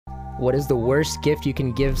What is the worst gift you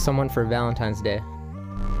can give someone for Valentine's Day?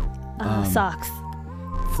 Socks.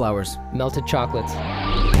 Flowers. Melted chocolates. Man,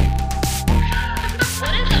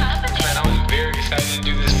 I was very excited to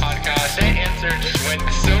do this podcast. That answer just went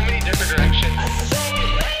so many different directions.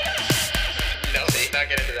 No, let's not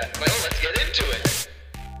get into that. Well, let's get into it.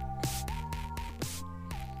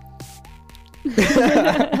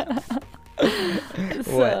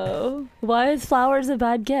 So, why is flowers a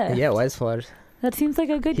bad gift? Yeah, why is flowers? That seems like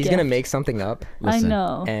a good He's gift. gonna make something up, Listen, I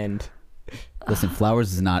know. and Listen,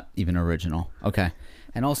 flowers is not even original. Okay.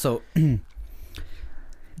 And also,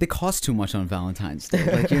 they cost too much on Valentine's Day.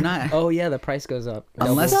 Like, you're not... oh yeah, the price goes up.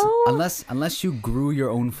 Unless, Double. unless you grew your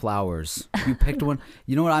own flowers, you picked one.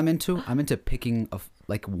 You know what I'm into? I'm into picking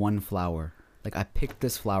like one flower. Like, I picked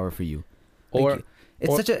this flower for you. Like,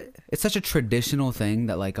 it's such a traditional thing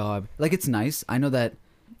that like it's nice. I know that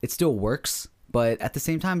it still works, but at the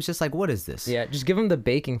same time, it's just like, what is this? Yeah, just give him the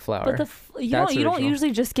baking flower. But you That's don't original.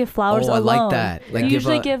 usually just give flowers Oh, I alone. like that. Like, you give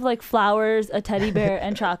usually a- give like flowers, a teddy bear,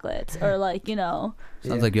 and chocolates, or like Sounds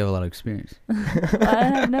Yeah. like you have a lot of experience. I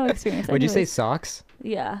have no experience. Would you say anyways. socks?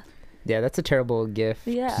 Yeah. Yeah, that's a terrible gift.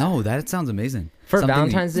 Yeah. No, that sounds amazing. For Something-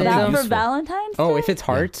 Valentine's Day, something though? For useful. Valentine's Day? Oh, if it's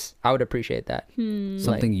hearts, I would appreciate that.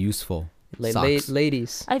 Something useful. Socks.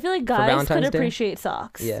 Ladies. I feel like guys could Valentine's Day? appreciate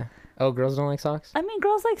socks. Yeah. Oh, girls don't like socks? I mean,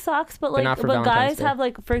 girls like socks, but like, not for but Valentine's guys Day. have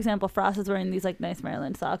like, for example, Frost is wearing these like nice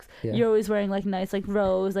Maryland socks. Yeah. You're always wearing like nice like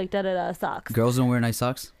rose like da da da socks. Girls don't wear nice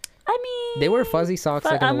socks? I mean, They wear fuzzy socks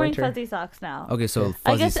like in I'm the wearing winter. fuzzy socks now. Okay, so Yeah.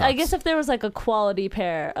 fuzzy socks. I guess if there was like a quality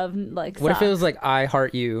pair of like What socks, if it was like I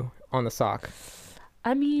heart you on the sock?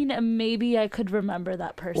 I mean, maybe I could remember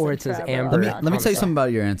that person. Or it says forever Amber. on Let me on tell you the something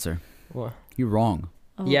about your answer. What? You're wrong.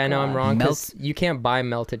 Oh, Yeah, I know I'm God. wrong. Melt- 'Cause you can't buy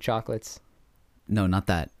melted chocolates. No, not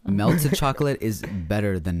that. Melted chocolate is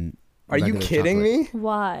better than Are you regular kidding chocolate. me?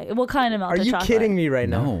 Why? What kind of Are melted you chocolate? kidding me right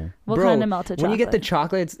now? No. What Bro, kind of melted chocolate? when you get the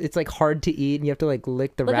chocolate, it's like hard to eat and you have to like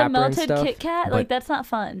lick the like a wrapper and melted stuff. Kit Kat, But- like that's not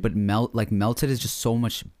fun. But melted is just so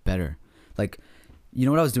much better. Like, you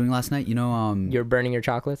know what I was doing last night? You know You're burning your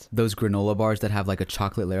chocolates? those granola bars that have like a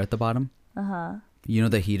chocolate layer at the bottom? You know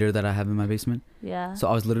the heater that I have in my basement? Yeah. So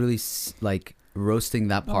I was literally like roasting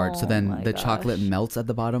that part, so Oh then my the chocolate gosh. melts at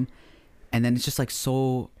the bottom, and then it's just like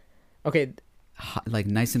so Okay, hot, like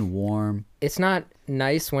nice and warm. it's not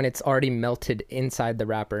nice when it's already melted inside the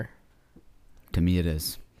wrapper. To me, it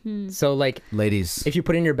is. So like Ladies if you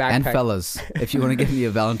put it in your backpack, and fellas, if you want to give me a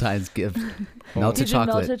Valentine's gift, melted Give you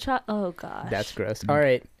chocolate. melted oh gosh. that's gross. All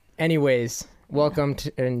right. Anyways, welcome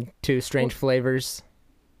to Strange Flavors.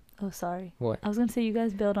 Oh, sorry. What? I was gonna say you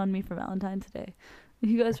guys bailed on me for Valentine's Day.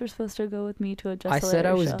 You guys were supposed to go with me to a Just I said I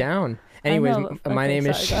Hilarious was show. down. I Anyways, know, my okay, name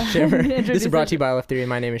is sorry, go ahead. Shimmer. This is Introduce brought to it. you by Left Theory.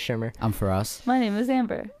 My name is Shimmer. I'm for us. My name is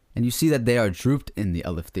Amber. And you see that they are drooped in the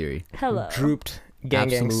Elif Theory. Hello. Drooped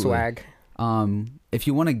gang Absolutely. swag. If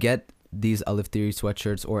you want to get these Elif Theory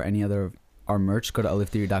sweatshirts or any other of our merch, go to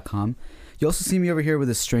eliftheory.com. You also see me over here with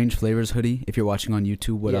a Strange Flavors hoodie. If you're watching on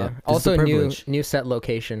YouTube, what up? This is Also a new privilege. set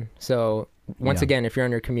location. So once Yeah. again, if you're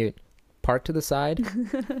on your commute, park to the side.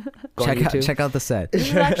 Go on YouTube. Check out the set. This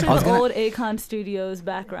is actually I was the gonna- old Akon Studios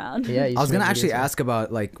background. Yeah, I was gonna actually ask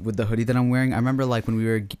about like with the hoodie that I'm wearing. I remember like when we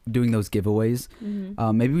were doing those giveaways.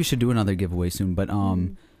 Maybe we should do another giveaway soon. But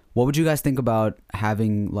what would you guys think about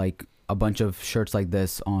having like a bunch of shirts like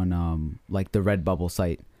this on like the Redbubble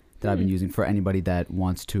site that I've been using for anybody that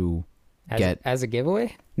wants to get? as a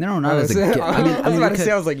giveaway. No, not as a. I was we about to could-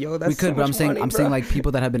 say, I was like, yo, that's we could, so but I'm much saying money, I'm bro. saying like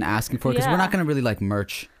people that have been asking for it because we're Yeah. not gonna really like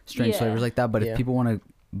merch Strange Yeah. Flavors like that. But Yeah. if people want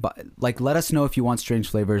to, like, let us know if you want Strange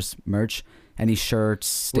Flavors merch, any shirts,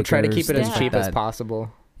 stickers. We'll try to keep it as things cheap like as that.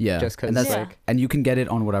 possible. Yeah, just 'cause, and that's Yeah. and you can get it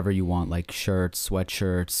on whatever you want, like shirts,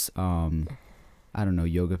 sweatshirts, I don't know,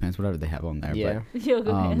 yoga pants, whatever they have on there. Yeah.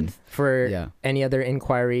 Yoga pants. For Yeah. any other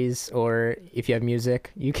inquiries or if you have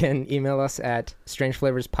music, you can email us at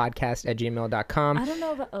strangeflavorspodcast@gmail.com. I don't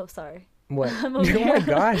know about. Oh, sorry. What? I'm Oh over my here.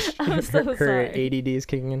 gosh. I'm so Her sorry. ADD is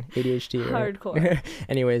kicking in. ADHD. right? Hardcore.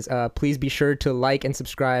 Anyways, please be sure to like and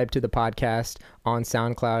subscribe to the podcast on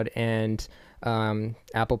SoundCloud and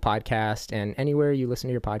Apple Podcast and anywhere you listen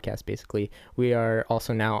to your podcast, basically. We are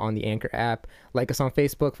also now on the Anchor app. Like us on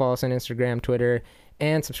Facebook, follow us on Instagram, Twitter,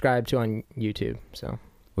 and subscribe to on YouTube. So What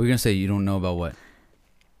were you gonna say? You don't know about what?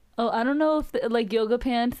 Oh, I don't know if like yoga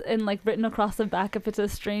pants and like written across the back if it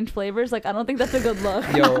says Strange Flavors. Like I don't think that's a good look.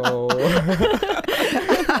 yo,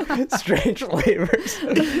 Strange Flavors.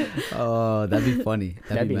 Oh, that'd be funny.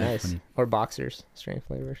 That'd be mad nice. funny. Or boxers, Strange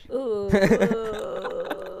Flavors. Ooh.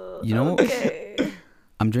 You know, Okay.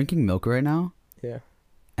 I'm drinking milk right now, Yeah.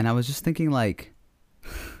 and I was just thinking like,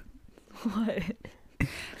 What?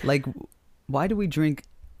 like, why do we drink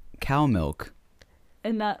cow milk?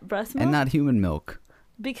 And not breast milk? and not human milk?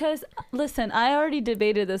 Because, listen, I already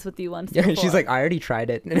debated this with you once Yeah, before. she's like, I already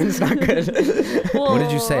tried it and it's not good. What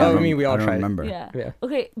did you say? Oh, I don't- mean, we all don't tried it. remember. Yeah. Yeah.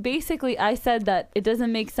 Okay, basically, I said that it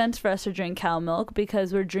doesn't make sense for us to drink cow milk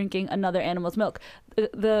because we're drinking another animal's milk.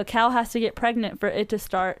 The cow has to get pregnant for it to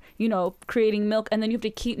start, creating milk, and then you have to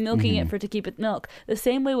keep milking it for it to keep its milk. The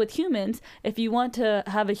same way with humans, if you want to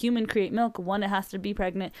have a human create milk, one, it has to be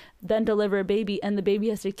pregnant, then deliver a baby, and the baby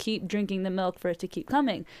has to keep drinking the milk for it to keep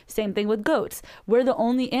coming. Same thing with goats. We're the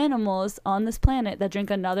only animals on this planet that drink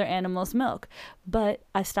another animal's milk. But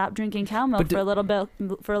I stopped drinking cow milk for a little bit,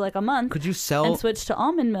 for like a month. Could you sell? And switched to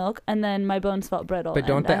almond milk, and then my bones felt brittle. But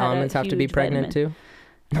don't and the I had a almonds have to be huge pregnant vitamin. too?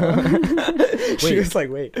 She Wait. was like,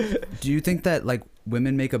 wait. Do you think that like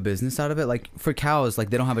women make a business out of it? Like for cows, like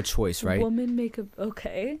they don't have a choice, right? Women make a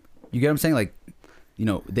okay. You get what I'm saying? Like,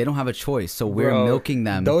 they don't have a choice, so we're Bro, milking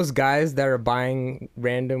them. Those guys that are buying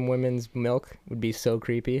random women's milk would be so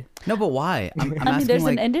creepy. No, but why? I'm I mean, asking there's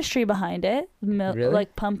like, an industry behind it, Really?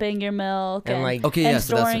 like pumping your milk And, and, like- okay, and yeah,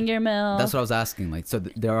 so that's storing your milk. that's what I was asking. Like, so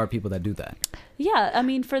there are people that do that. Yeah, I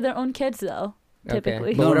mean, for their own kids though,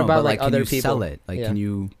 typically. Okay. But what about, but like, can other you people? sell it? Like, Yeah. can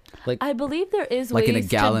you? I believe there is Like ways in a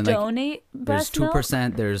gallon, to like, donate There's breast milk.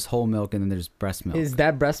 2%. There's whole milk, and then there's breast milk. Is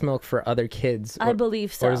that breast milk for other kids? I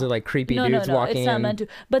believe so. Or is it like creepy no, dudes no, no, walking it's not in? meant to.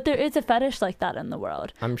 But there is a fetish like that in the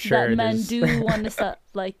world. I'm sure that it men is. do want to sell.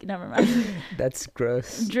 Like, never mind. That's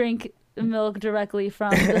gross. Drink milk directly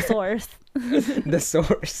from the source. The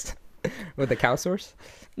source. With the cow source?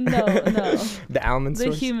 No, The almond the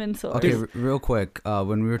source? human source. Okay, real quick.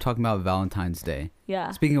 When we were talking about Valentine's Day,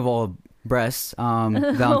 Yeah. speaking of all breasts,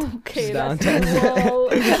 Valentine's. Okay, Valentine's. whoa.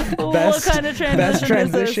 What kind of transition? Best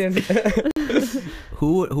is this? transition.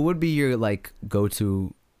 Who would be your like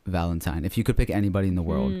go-to Valentine if you could pick anybody in the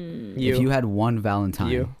world? You. If you had one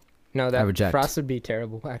Valentine, You. No, I that reject. Frost would be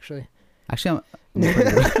terrible, actually. Actually,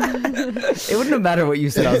 it wouldn't have mattered what you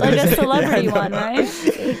said. I was Like gonna a say. celebrity one,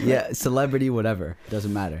 right? Yeah, celebrity, whatever,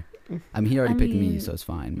 doesn't matter. I mean, he already I picked me, mean, so it's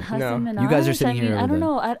fine. Hassan No. You guys are Minaj? sitting I mean, here I with don't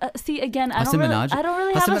a- know. See, again, I Hassan don't really, Minaj? I don't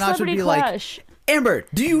really Hassan have a Minaj would celebrity be like, crush. Amber,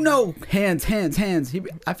 do you know hands?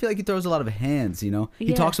 I feel like he throws a lot of hands. He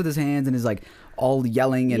Yeah. talks with his hands and is like all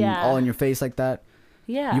yelling and Yeah. all in your face like that.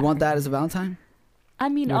 Yeah. You want that as a Valentine? I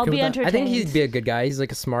mean, You I'll okay be with that? entertained. I think he'd be a good guy. He's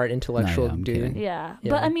like a smart, intellectual I'm dude. kidding. Yeah.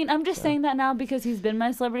 Yeah. But I mean, I'm just saying that now because he's been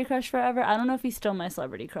my celebrity crush forever. I don't know if he's still my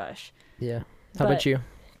celebrity crush. Yeah. How But- about you?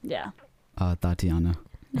 Yeah. Tatiana.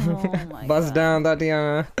 Oh my Bust God. down,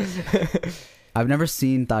 Tatiana. I've never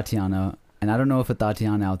seen Tatiana, and I don't know if a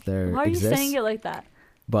Tatiana out there Why are you exists. saying it like that?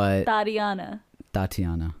 But Tatiana.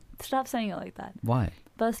 Tatiana. Stop saying it like that. Why?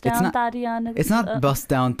 Bust It's down, not- Tatiana. It's not bust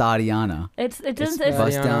down Tatiana. It It's doesn't. It's,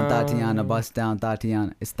 bust down Tatiana. Tatiana. Bust down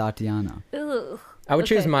Tatiana. It's Tatiana. ugh. I would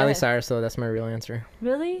choose Okay, go Miley ahead. Cyrus, though. That's my real answer.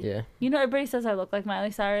 Really? Yeah. Everybody says I look like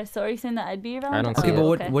Miley Cyrus. So are you saying that I'd be your Valentine? don't see Okay, it.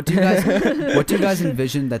 but Oh, what do you guys what do you guys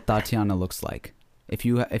envision that Tatiana looks like? If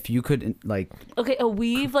you could like Okay, a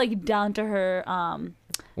weave like down to her Wow.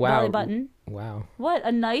 belly button. Wow. What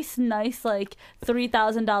a nice like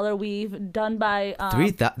 $3,000 weave done by that's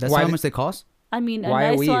Why how did- much they cost? I mean a Why a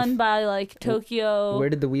nice weave? one by like Tokyo. Where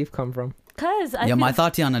did the weave come from? Cause I Yeah, feel, my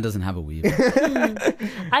Tatiana doesn't have a weave.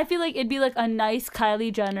 I feel like it'd be like a nice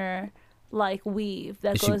Kylie Jenner like weave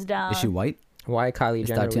that goes down. Is she white? Why Kylie Is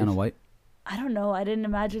Jenner? Tatiana weave? white? I don't know. I didn't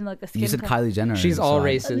imagine like a skin. You said color. Kylie Jenner. She's so all I-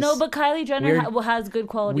 races. No, but Kylie Jenner We're- has good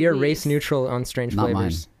quality. We are weaves. race neutral on strange Not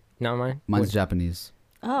flavors. Not mine. Mine's What- Japanese.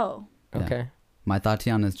 Oh, Yeah. Okay. My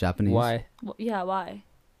Tatiana is Japanese. Why? yeah. Why?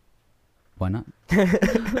 Why not?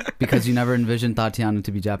 Because you never envisioned Tatiana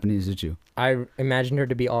to be Japanese, did you? I imagined her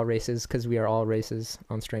to be all races because we are all races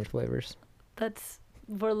on strange flavors.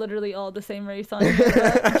 We're literally all the same race on here.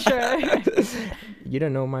 but sure. You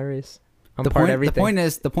don't know my race. I'm The part point, everything.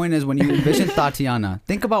 the point is when you envision Tatiana,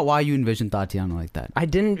 think about why you envisioned Tatiana like that. I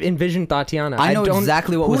didn't envision Tatiana. I know don't-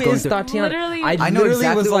 exactly what who was going is through. Tatiana? Literally- I know literally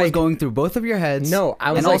exactly was what was like, going through both of your heads. No,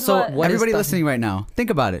 I was And like, also, what? What is everybody Tati- listening right now, think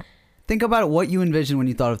about it. Think about what you envisioned when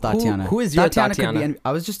you thought of Tatiana. who is your Could Tatiana? be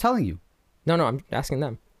I was just telling you. No, I'm asking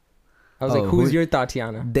them. I was Oh, like, who's who- your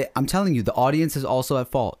Tatiana? I'm telling you, the audience is also at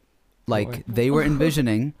fault. Like, What? they were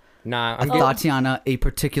envisioning Nah, I'm Tatiana a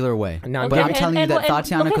particular way. No, But okay, I'm telling you that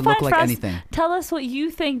Tatiana okay, could look fine, like Frost, anything. Tell us what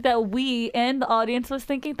you think that we and the audience was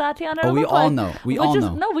thinking Tatiana. Oh, would we look all like. know. We Which all is-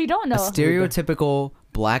 know. No, we don't know. A stereotypical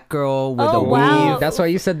black girl with Oh, a wow. weave. That's why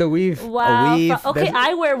you said the weave. Wow. weave, Okay, that's-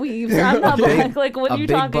 I wear weaves. I'm not big- black. Like, what a are you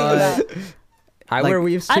big talking butt. about? I Like, wear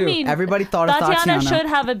weaves too. I mean, Everybody thought of Tatiana Tatiana. should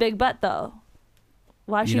have a big butt, though.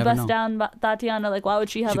 Why You she never bust know. down Tatiana? Like, why would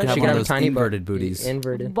she have She a could have She one could of have those tiny inverted booties.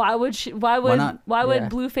 Inverted. Why would she? Why Why would? not? Why would Yeah.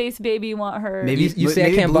 Blueface baby want her? Maybe You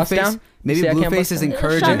say I can't bust Blueface- down? Maybe You say I can't Blueface bust is down?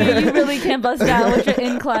 encouraging Shami, you really can't bust down with your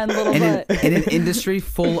incline little butt. in an industry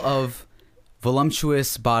full of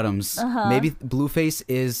voluptuous bottoms. Uh-huh. Maybe Blueface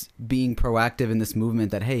is being proactive in this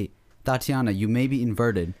movement that, hey, Tatiana, you may be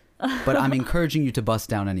inverted, but I'm encouraging you to bust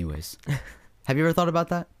down anyways. Have you ever thought about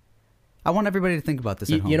that? I want everybody to think about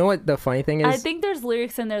this at home. You know what the funny thing I is? think there's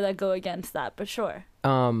lyrics in there that go against that, but sure.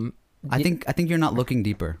 I think you're not looking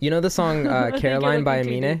deeper. You know the song think you're Caroline by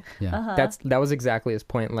looking too Amine? Yeah. Uh-huh. That was exactly his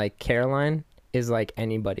point. Like Caroline is like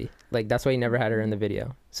anybody. Like that's why he never had her in the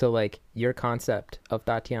video. So like your concept of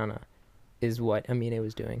Tatiana is what Amine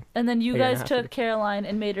was doing. And then you You're gonna guys have took to- Caroline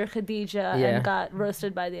and made her Khadija Yeah. and got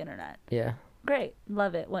roasted by the internet. Yeah. Great.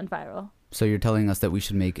 Love it. Went viral. So you're telling us that we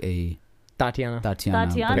should make a Tatiana. Tatiana,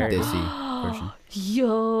 Tatiana. Berdesi version.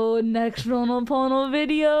 Yo, next Ronald Pono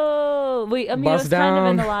video. Wait, Amir Bust was kind of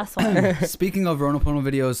in the down. last one. Speaking of Ronopono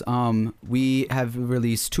videos, we have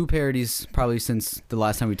released 2 parodies probably since the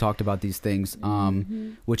last time we talked about these things,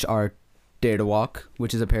 which are Dare to Walk,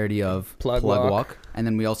 which is a parody of Plug Walk. and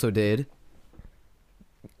then we also did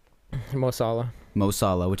Mo Salah. Mo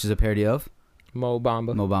Salah, which is a parody of Mo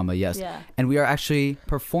Bamba. Mo Bamba, yes. Yeah. And we are actually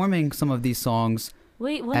performing some of these songs.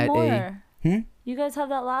 Wait, one At a- more. Hmm? You guys have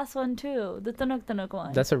that last one too, the Tanuk Tanuk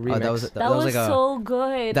one. That's a remix. That was that was like a so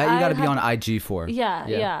good. that you got to be had- on IG for. Yeah,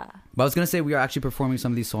 Yeah. yeah. But I was gonna say we are actually performing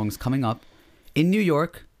some of these songs coming up in New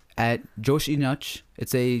York at Josh Inach.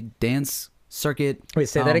 It's a dance circuit. Wait,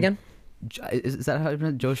 say that again? Is that how you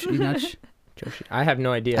pronounce Josh Inach? Joshi. I have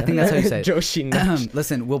no idea. I think that's how you say it. Joshi Nach.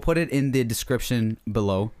 Listen, we'll put it in the description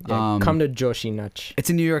below. Yeah, come to Joshi Nach. It's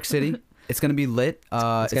in New York City. It's gonna be lit.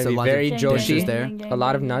 It's gonna a be lot very of Joshi. dancers there. A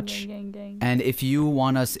lot of nutch. And if you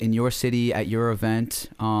want us in your city at your event,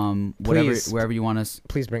 whatever, Please. wherever you want us,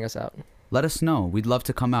 Please bring us out. let us know. We'd love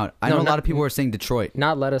to come out. I No, know a lot not- of people are saying Detroit.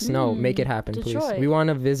 Not let us know. Make it happen, Detroit. please. We want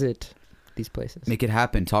to visit these places. Make it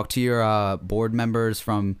happen. Talk to your board members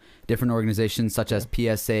from different organizations such as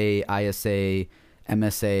PSA, ISA,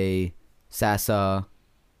 MSA, SASA,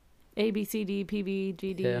 A, B, C, D, P, B,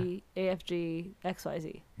 G, D, AFG,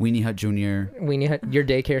 XYZ. Weenie Hut Jr. We need your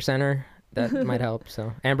daycare center. That might help.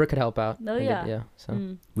 So Amber could help out. Oh, And yeah. Yeah. So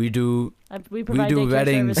Mm. We do We provide do daycare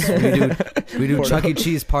weddings. services. we do Portal. Chuck E.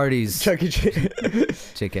 Cheese parties. Chuck E. Cheese.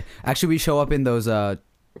 JK. Actually, we show up in those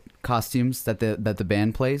costumes that the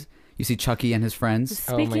band plays. You see Chucky and his friends.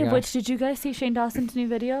 Oh my Speaking of gosh. which, did you guys see Shane Dawson's new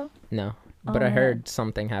video? No, Oh, but I man. heard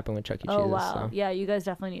something happened with Chuck E. Cheese. Oh wow, So. yeah, you guys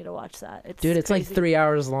definitely need to watch that. Dude, it's like crazy. 3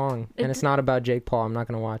 hours long, and It- it's not about Jake Paul. I'm not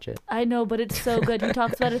gonna watch it. I know, but it's so good. He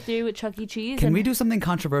talks about a theory with Chuck E. Cheese. Can and we do something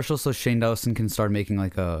controversial so Shane Dawson can start making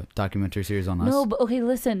like a documentary series on us? No, but okay,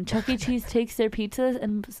 listen. Chuck E. Cheese takes their pizzas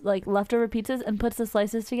and like leftover pizzas and puts the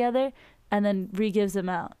slices together, and then re-gives them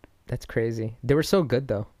out. That's crazy. They were so good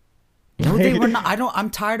though. No, they were not.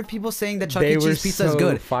 I'm tired of people saying that Chuck They E. were Cheese pizza is so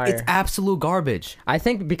good. fire. It's absolute garbage. I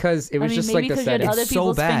think because it was I mean, just maybe like the because you had setting. other It's so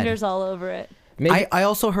people's bad. fingers all over it. Maybe, I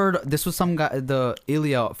also heard this was some guy, the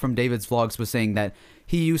Ilya from David's Vlogs was saying that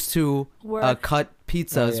he used to Work. cut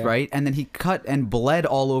pizzas, Oh, yeah. right? And then he cut and bled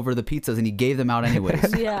all over the pizzas and he gave them out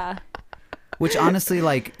anyways. Yeah. Which honestly,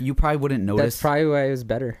 like, you probably wouldn't notice. that's probably why it was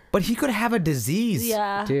better, But he could have a disease.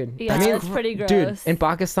 Yeah. dude. Yeah, I mean, that's pretty gross. dude, in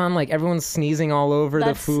Pakistan, like everyone's sneezing all over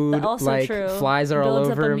That's the food. also like true. flies are all Builds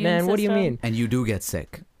up over. immune Man, what do you system. mean? And you do get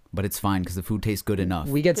sick. But it's fine because the food tastes good enough.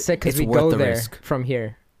 We get sick because It's we worth go the there risk. from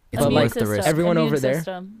here. It's But, Immune like, worth the system, risk. Everyone immune over there-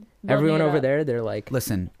 system, building Everyone it over up. there, they're like,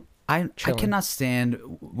 Listen, I Chilling. cannot stand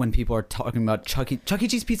when people are talking about Chuck E.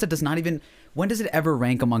 Cheese pizza does not even. When does it ever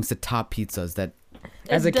rank amongst the top pizzas that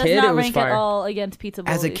As It a does kid, not it was rank fire. at all against pizza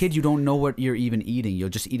as a bullies. kid you don't know what you're even eating. You'll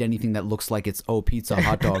just eat anything that looks like it's pizza,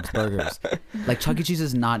 hot dogs, burgers. Like Chuck E. Cheese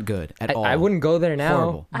is not good at all. I wouldn't go there now,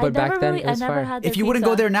 Horrible. I but back never then really, it was I never fire. had their If you wouldn't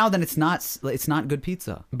go pizza. there now, then it's not good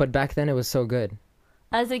pizza. But back then it was so good.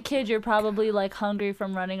 As a kid, you're probably like hungry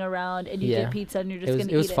from running around, and you Yeah. get pizza, and you're just It was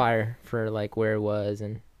gonna it was eat fire for like where it was,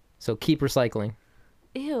 and so keep recycling.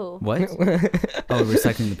 it. Ew. What? Oh,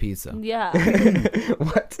 recycling the pizza. Yeah.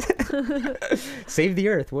 What? Save the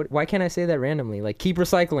earth. What? Why can't I say that randomly? Like keep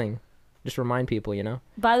recycling. Just remind people, you know.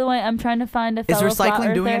 By the way, I'm trying to find a Is fellow flat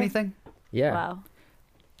recycling doing earther. anything? Yeah. Wow.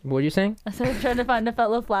 What are you saying? So I'm trying to find a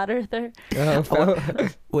fellow flat earther. Oh,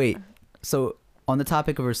 Wait. So on the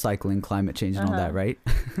topic of recycling, climate change, and all that, Uh-huh. right?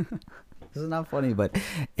 This is not funny, but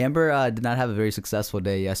Amber did not have a very successful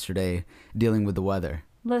day yesterday dealing with the weather.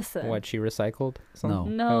 Listen. what? She recycled?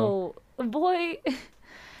 something? No. Boy.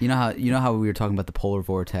 You know how we were talking about the polar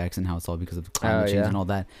vortex and how it's all because of climate change yeah. and all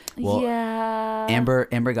that. Well, yeah.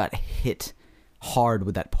 Amber got hit hard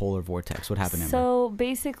with that polar vortex. What happened, Amber? So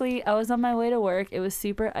basically, I was on my way to work. It was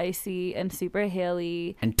super icy and super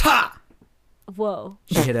haily. And ta! Whoa.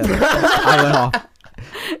 She hit it. I went off.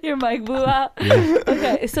 Your mic blew out. Yeah.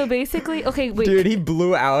 Okay, so basically, okay, wait. Dude, he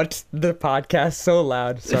blew out the podcast so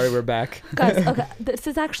loud. Sorry, we're back. Guys, okay, this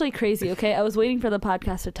is actually crazy, okay? I was waiting for the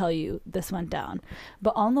podcast to tell you this went down.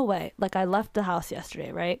 But on the way, like I left the house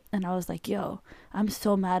yesterday, right? And I was like, yo, I'm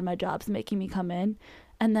so mad my job's making me come in.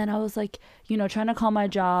 And then I was like, you know, trying to call my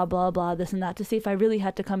job, blah, blah, this and that to see if I really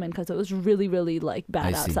had to come in because it was really, really like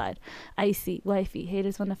bad outside. Icy, wifey,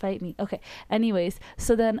 haters want to fight me. Okay. Anyways,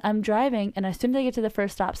 so then I'm driving and as soon as I get to the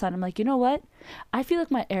first stop sign, I'm like, you know what? I feel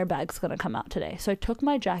like my airbag's going to come out today. So I took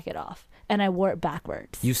my jacket off and I wore it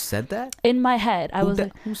backwards. You said that? In my head, I was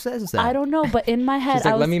like, who says that? I don't know, but in my head, She's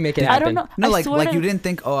like, I was, let me make it I happen. don't know. No, I like swear to- you didn't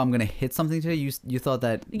think, oh, I'm gonna hit something today. You thought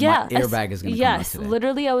that yeah, my airbag is gonna come out yes, today.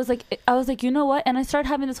 literally, I was like, you know what? And I started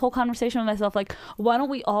having this whole conversation with myself, like, why don't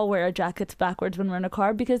we all wear our jackets backwards when we're in a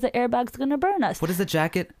car because the airbag's gonna burn us. What is the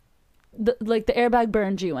jacket? The airbag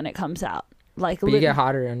burns you when it comes out. Like, But you get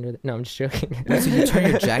hotter under. No, I'm just joking. So you turn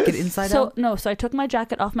your jacket inside out? So I took my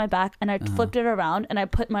jacket off my back and I flipped it around and I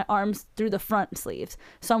put my arms through the front sleeves.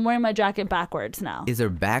 So I'm wearing my jacket backwards now. Is there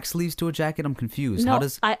back sleeves to a jacket? I'm confused. No, How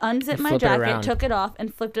does? I unzipped my flip it jacket, around. took it off,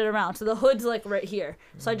 and flipped it around. So the hood's like right here.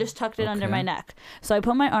 So I just tucked it under Okay. my neck. So I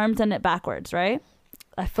put my arms in it backwards, right?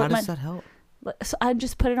 I How flipped does that help? So I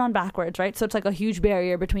just put it on backwards, right? So it's like a huge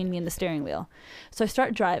barrier between me and the steering wheel. So I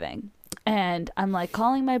start driving and I'm like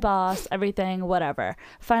calling my boss, everything, whatever.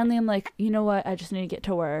 Finally, I'm like, you know what? I just need to get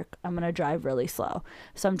to work. I'm going to drive really slow.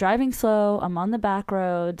 So I'm driving slow. I'm on the back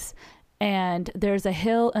roads and there's a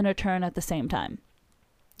hill and a turn at the same time.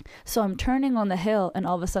 So I'm turning on the hill and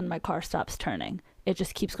all of a sudden my car stops turning. It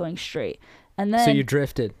just keeps going straight. And then So you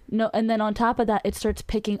drifted. no, and then on top of that, it starts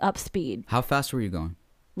picking up speed. How fast were you going?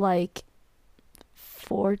 Like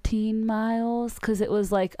 14 miles because it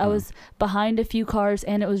was like I was behind a few cars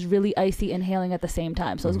and it was really icy and hailing at the same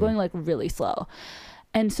time, so I was going like really slow.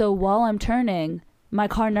 And so while I'm turning, my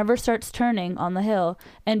car never starts turning on the hill,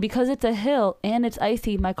 and because it's a hill and it's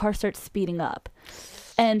icy, my car starts speeding up.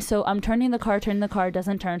 And so I'm turning the car,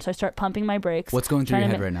 doesn't turn, so I start pumping my brakes. What's going through your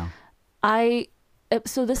trying head to right now?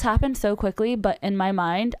 So this happened so quickly, but in my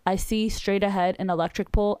mind, I see straight ahead an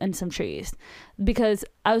electric pole and some trees because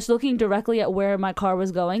I was looking directly at where my car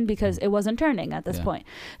was going because it wasn't turning at this point.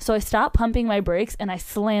 So I stopped pumping my brakes and I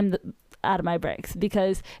slammed out of my brakes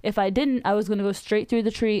because if I didn't, I was going to go straight through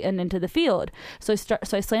the tree and into the field. So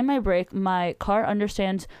I slammed my brake. My car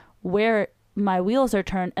understands where my wheels are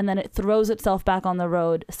turned and then it throws itself back on the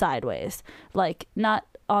road sideways, like not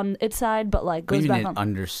on its side, but like What do goes you back mean on. it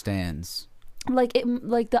understands? Like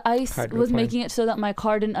the ice Hydroplane. was making it so that my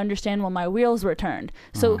car didn't understand when my wheels were turned,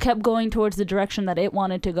 so it kept going towards the direction that it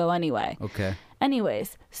wanted to go anyway. Okay.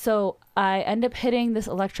 Anyways, so I end up hitting this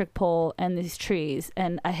electric pole and these trees,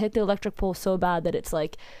 and I hit the electric pole so bad that it's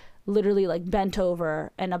like literally like bent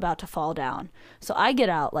over and about to fall down. So I get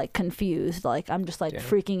out like confused, like I'm just like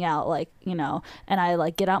freaking out, like, you know, and I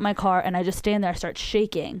like get out my car and I just stand there, I start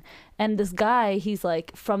shaking. And this guy, he's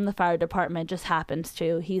like from the fire department, just happens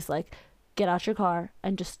to, he's like, get out your car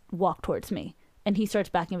and just walk towards me. And he starts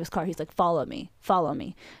backing up his car. He's like, follow me.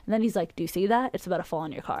 And then he's like, do you see that? It's about to fall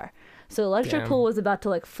on your car. So the electric Damn. pole was about to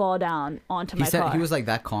like fall down onto my car. He was like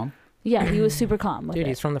that calm. Yeah, he was super calm with Dude, it.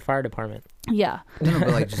 he's from the fire department. Yeah. No, but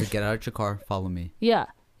like just get out your car, follow me. Yeah.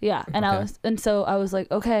 And so I was like,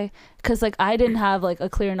 okay, because like I didn't have like a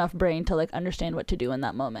clear enough brain to like understand what to do in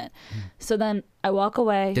that moment. So then I walk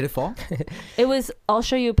away. Did it fall? It was, I'll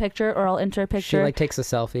show you a picture or I'll enter a She picture. like takes a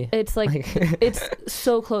selfie. It's like it's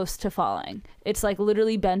so close to falling. It's like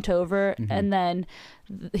literally bent over, and then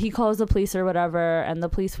he calls the police or whatever, and the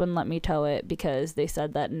police wouldn't let me tow it because they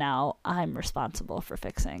said that now I'm responsible for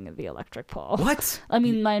fixing the electric pole. What? I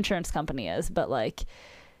mean, my insurance company is, but like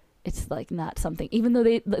it's like not something. Even though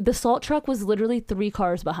the salt truck was literally 3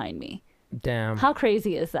 cars behind me. Damn. How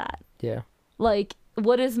crazy is that? Yeah. Like,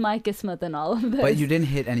 what is Micah Smith in all of this? But you didn't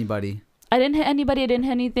hit anybody. I didn't hit anybody. I didn't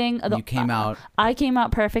hit anything. You came out. I came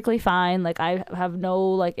out perfectly fine. Like I have no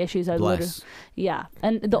like issues. I literally, Bless. yeah.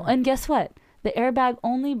 And guess what? The airbag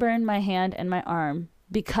only burned my hand and my arm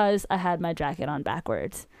because I had my jacket on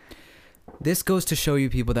backwards. This goes to show you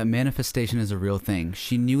people that manifestation is a real thing.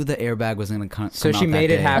 She knew the airbag was going to come So out she that made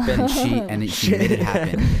it day, happen. She made it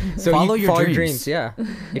happen. So Follow you your follow dreams. Yeah.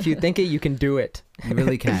 If you think it, you can do it. You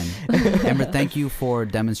really can. Amber, thank you for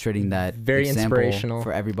demonstrating that Very example inspirational.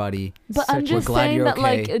 for everybody. But Such- I'm We're just glad saying you're that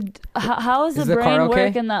okay. like, how is Is the the car brain okay?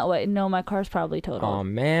 work in that way? No, my car's probably totaled. Oh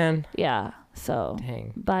man. Yeah. So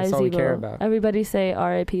Dang. bye That's all we care Zebo. about. Everybody say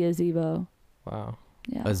R.I.P. Azebo. Wow.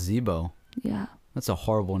 Yeah. A Zebo. Yeah. That's a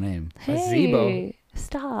horrible name. A Zeebo. Hey,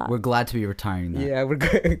 stop. We're glad to be retiring that. Yeah, we're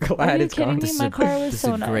glad Are you it's kidding gone. me? This is My a- car was this is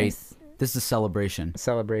so a great- nice. This is a celebration.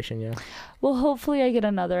 Celebration, yeah. Well, hopefully I get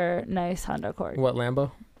another nice Honda Accord. What,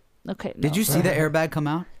 Lambo? Okay. Did no. you see the airbag come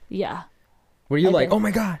out? Yeah. Were you I like, did. oh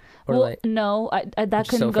my God? Or Well, like, no, I that Just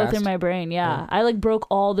couldn't so go through fast? my brain. Yeah. Yeah. I like broke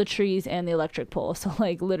all the trees and the electric pole. So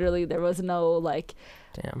like literally there was no like,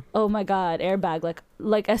 damn. oh my God, airbag.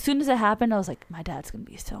 Like as soon as it happened, I was like, my dad's gonna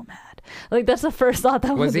be so mad. Like that's the first thought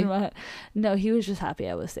that Was was he? in my head. No, he was just happy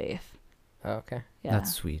I was safe. Oh, okay. Yeah.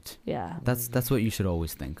 That's sweet. yeah. That's what you should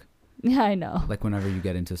always think. Yeah, I know. Like whenever you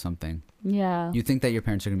get into something, Yeah. you think that your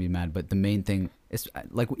parents are gonna be mad, but the main thing is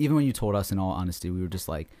like even when you told us, in all honesty, we were just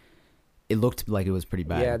like, it looked like it was pretty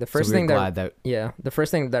bad. Yeah, the So first we were thing that- glad that Yeah, the first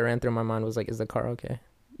thing that ran through my mind was like, is the car okay?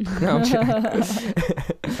 No, I'm kidding.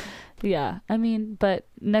 Yeah, I mean, but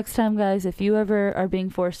next time, guys, if you ever are being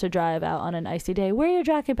forced to drive out on an icy day, wear your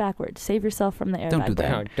jacket backwards. Save yourself from the airbag. Don't do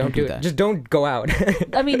that. burn. No, don't do it. that. Just don't go out.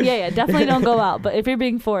 I mean, yeah, definitely don't go out. But if you're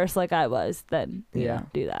being forced like I was, then you Yeah. know,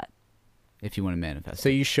 do that. if you want to manifest. So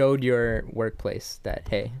you showed your workplace that,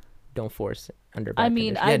 hey, don't force it under bad I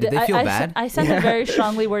mean, conditions. Yeah, did they feel bad? I sent a very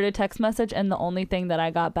strongly worded text message, and the only thing that I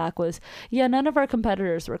got back was, "Yeah, none of our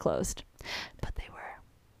competitors were closed, but they were."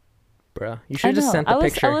 Bruh, you I should have just know. sent the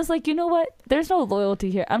picture. I was like, you know what? There's no loyalty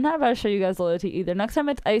here. I'm not about to show you guys loyalty either. Next time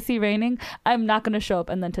it's icy raining, I'm not going to show up.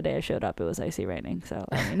 And then today I showed up. It was icy raining. So,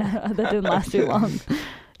 I mean, that didn't last too long.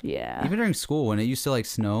 Yeah. Even during school, when it used to like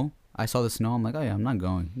snow, I saw the snow. I'm like, oh yeah, I'm not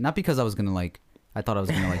going. Not because I was gonna like, I thought I was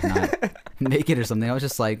gonna like not make it or something. I was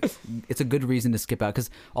just like, it's a good reason to skip out because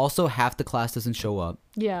also half the class doesn't show up,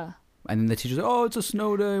 Yeah. and then the teacher's like, oh, it's a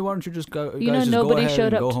snow day. Why don't you just go? You know, guys just go nobody ahead showed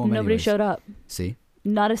and up. Go home Nobody anyways." showed up. See,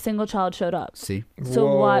 Not a single child showed up. see.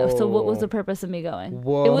 So why? So what was Whoa. the purpose of me going?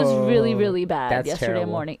 Whoa. It was really, really bad That's yesterday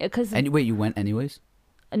terrible. morning. Because And wait, you went anyways?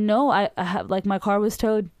 no, I have like my car was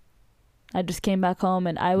towed. I just came back home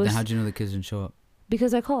and I was Then how'd you know the kids didn't show up?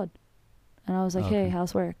 because I called, and I was like, Okay. "Hey,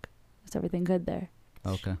 how's work? Is everything good there?"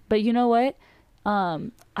 Okay. But you know what?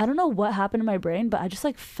 I don't know what happened to my brain, but I just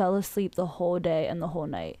like fell asleep the whole day and the whole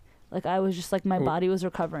night. Like I was just like my Ooh. body was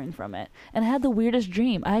recovering from it, and I had the weirdest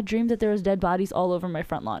dream. I had dreamed that there was dead bodies all over my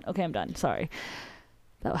front lawn. Okay, I'm done. Sorry.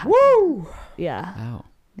 That happened. Woo! Yeah, Ow.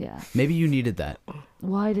 yeah. Maybe you needed that.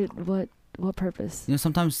 Why did what purpose? You know,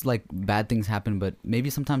 sometimes like bad things happen, but maybe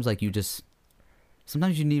sometimes like you just,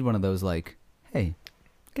 sometimes you need one of those like, hey,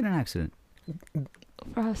 get in an accident.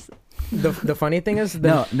 For us. The funny thing is,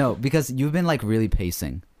 that No, because you've been like really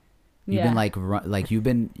pacing. You've Yeah. been like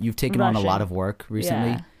you've taken on a lot Rushing. of work recently.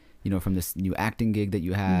 Yeah. You know, from this new acting gig that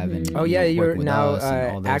you have, and Mhm. oh you yeah, know, you're working with now us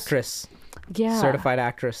and all this. actress, Yeah. certified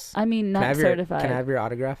actress. I mean, Can I not have your- certified. Can I have your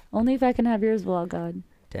autograph? Only if I can have yours. Well, God.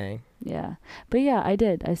 Dang. Yeah. But yeah, I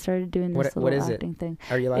did. I started doing this What little is it? acting thing.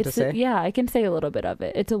 Are you allowed to It's say? yeah, I can say a little bit of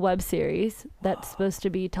it. It's a web series that's supposed to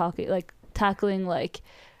be tackling like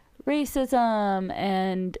racism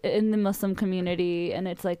and in the Muslim community, and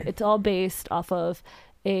it's all based off of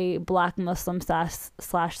a Black Muslim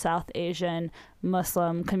slash South Asian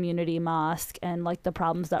Muslim community mosque and like the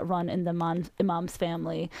problems that run in the imam's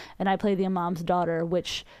family. And I play the imam's daughter,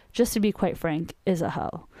 which, just to be quite frank, is a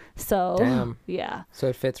hoe. So Damn. yeah, So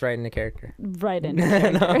it fits right into character. right in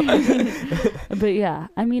character. But yeah,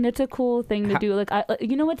 I mean, it's a cool thing to do. Like,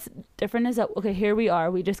 you know what's different is that, okay, here we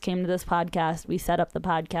are. We just came to this podcast. We set up the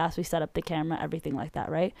podcast. We set up the camera, everything like that,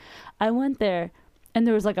 right? I went there. And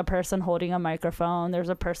there was like a person holding a microphone. There was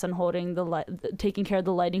a person holding the light, taking care of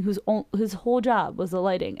the lighting, whose whole job was the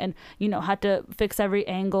lighting, and had to fix every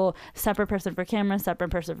angle. Separate person for camera, separate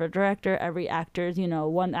person for director. Every actor's,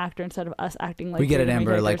 one actor instead of us acting like we get three it, different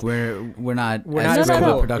Amber. Like characters. we're not We're as not good of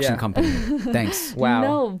cool. a production Yeah. company. Thanks. Wow.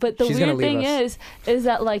 No, but the She's gonna weird leave thing us. is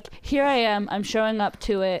that like here I am, I'm showing up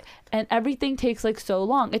to it, and everything takes like so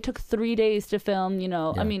long. It took 3 days to film,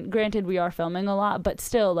 I Yeah. mean, granted we are filming a lot, but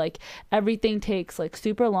still like everything takes like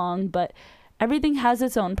super long, but everything has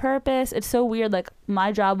its own purpose. It's so weird. Like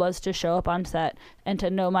my job was to show up on set and to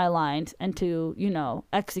know my lines and to,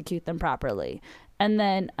 execute them properly. And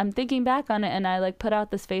then I'm thinking back on it, and I like put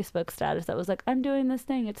out this Facebook status that was like, I'm doing this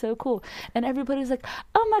thing. It's so cool. And everybody's like,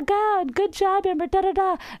 oh my God, good job, Amber, da da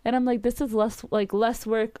da. And I'm like, this is less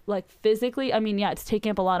work, like physically. I mean, yeah, it's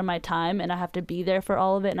taking up a lot of my time and I have to be there for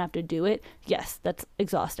all of it and I have to do it. Yes, that's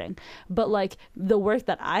exhausting. But like the work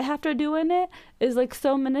that I have to do in it is like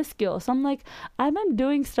so minuscule. So I'm like, I've been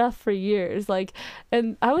doing stuff for years. Like,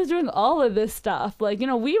 and I was doing all of this stuff. Like,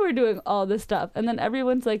 we were doing all this stuff. And then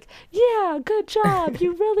everyone's like, yeah, good job.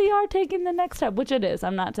 You really are taking the next step, which it is.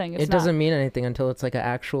 I'm not saying it's It not. doesn't mean anything until it's like an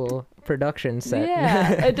actual production set.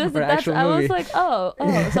 Yeah, it doesn't. for That's. actual I was movie. like, oh.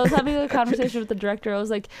 So I was having a conversation with the director. I was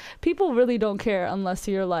like, people really don't care unless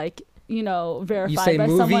you're like, you know, verified You say by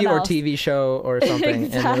movie someone or else. TV show or something,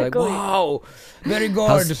 and they're like, Exactly. "Wow, very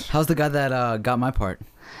good." How's the guy that got my part?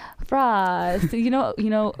 Frost, you know.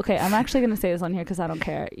 Okay, I'm actually gonna say this on here because I don't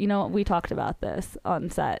care. You know, we talked about this on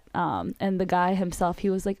set, and the guy himself, he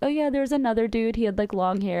was like, "Oh yeah, there's another dude. He had like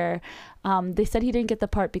long hair. They said he didn't get the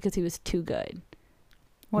part because he was too good."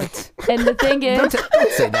 What? And the thing is,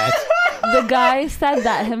 Don't say that. the guy said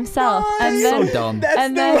that himself, and then So dumb.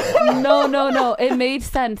 and then no, it made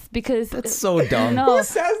sense because That's so dumb. no. Who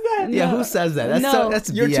says that? Yeah, No. who says that? That's No. that's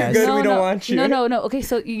You're too BS. good. we don't want you. No. Okay,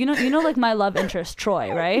 so you know, like my love interest,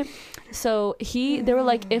 Troy, right? So they were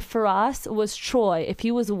like, if Faraz was Troy, if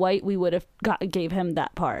he was white, we would have gave him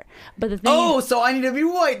that part. But the thing, Oh, so I need to be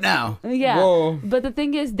white now. yeah. Whoa. But the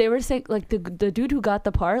thing is, they were saying like the dude who got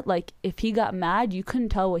the part, like if he got mad, you couldn't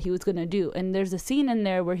tell what he was gonna do. And there's a scene in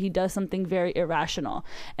there where he does something very irrational,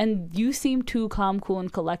 and you seem too calm, cool,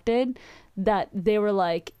 and collected that they were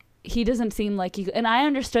like, he doesn't seem like he. And I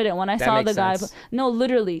understood it when I That saw the makes guy. sense. No,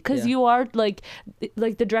 literally, because Yeah. you are like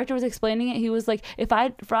the director was explaining it. He was like,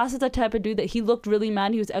 Frost is the type of dude that he looked really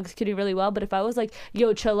mad. He was executing really well. But if I was like,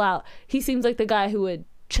 yo, chill out, he seems like the guy who would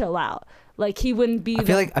chill out. Like he wouldn't be. I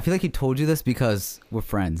feel like he told you this because we're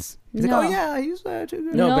friends. He's No. like, oh yeah, he's too good.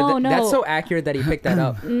 No, but No, that's no. so accurate that he picked that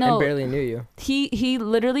up No. and barely knew you. he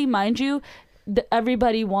literally, mind you,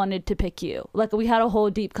 everybody wanted to pick you. Like we had a whole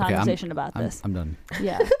deep Okay, conversation about this. I'm done.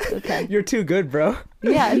 Yeah. Okay. You're too good, bro.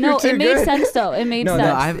 Yeah. No, too it made good. sense though. It made No, sense.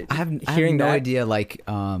 No, I have Hearing no that- idea. Like,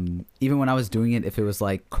 even when I was doing it, if it was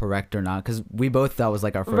like correct or not, because we both that was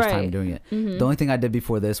like our first time Right. doing it. Mhm. The only thing I did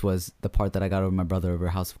before this was the part that I got over my brother over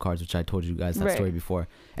House of Cards, which I told you guys that Right. story before.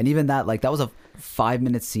 And even that, like, that was a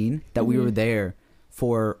 5-minute scene that we Mhm. were there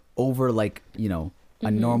for over like a Mhm.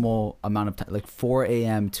 normal amount of time, like 4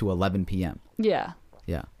 a.m. to 11 p.m. Yeah.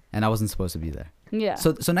 Yeah, and I wasn't supposed to be there. Yeah.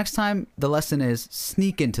 So next time the lesson is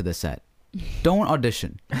sneak into the set. Don't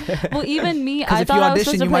audition. Well, even me, Because I if you thought I was supposed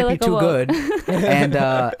audition, to you play might be like a too woke. good,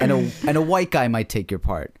 and a white guy might take your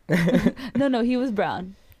part. No, he was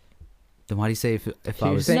brown. Then why do you say if She I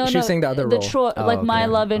was was? saying- she was saying the other role. Troy, Oh, like my okay.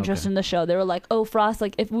 love interest Okay. in the show. They were like, oh, Frost,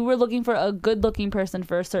 like if we were looking for a good-looking person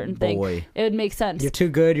for a certain thing, Boy, it would make sense. You're too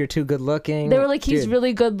good. You're too good looking. They were like, he's Dude.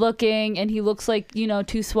 really good looking and he looks like,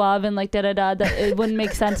 too suave and like da-da-da. That it wouldn't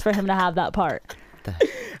make sense for him to have that part.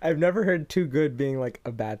 I've never heard too good being like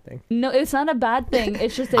a bad thing. No, it's not a bad thing.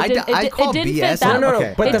 It's just I call didn't BS fit that. on- No, no,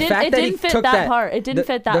 Okay. but it the didn't, fact it that he didn't fit took that part. It didn't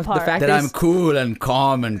fit that the part. fact that is, I'm cool and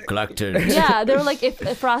calm and collected. Yeah, they were like, if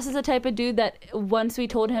Frost is the type of dude that once we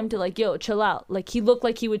told him to like, yo, chill out, like he looked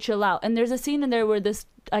like he would chill out. And there's a scene in there where this,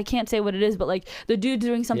 I can't say what it is, but like the dude's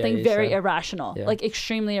doing something you very said. irrational, Yeah. like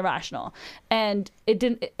extremely irrational. And it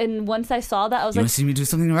didn't, and once I saw that, I was You want like, to see me do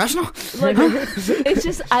something irrational? like it's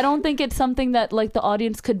just, I don't think it's something that like the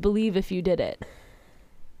audience could believe if you did it.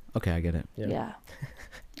 Okay, I get it. Yeah.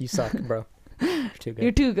 You suck, bro. You're too good.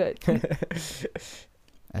 You're too good.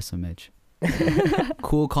 SMH.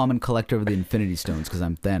 Cool, calm, and collector of the Infinity Stones because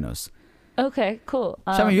I'm Thanos. Okay, cool.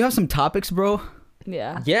 Shamir, you have some topics, bro.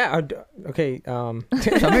 Yeah. Yeah. Okay.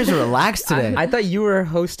 Shamir's relaxed today. I thought you were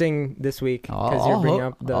hosting this week because you're bringing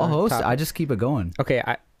up the. I'll host. topic. I just keep it going. Okay.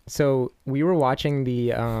 So we were watching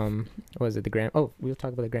the what was it, the Gram? Oh, we'll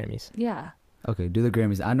talk about the Grammys. Yeah. Okay, do the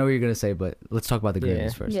Grammys. I know what you're gonna say, but let's talk about the Grammys Yeah.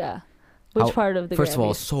 first. Yeah. Which How- part of the First of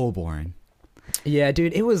all, Grammys? so boring. Yeah,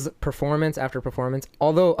 dude, it was performance after performance.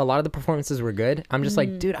 Although a lot of the performances were good, I'm just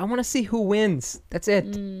like, dude, I want to see who wins. That's it.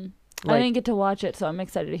 I Like, didn't get to watch it, so I'm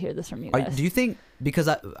excited to hear this from you guys. Do you think? Because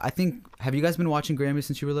I think have you guys been watching Grammys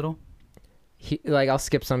since you were little? like I'll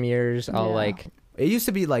skip some years. I'll Yeah. like. It used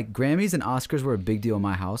to be like Grammys and Oscars were a big deal in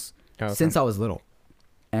my house Okay. since I was little,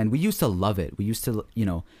 and we used to love it. We used to,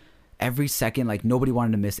 every second, like nobody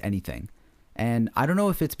wanted to miss anything. And I don't know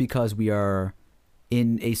if it's because we are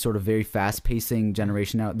in a sort of very fast-pacing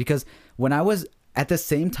generation now. Because when I was at the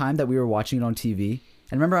same time that we were watching it on TV,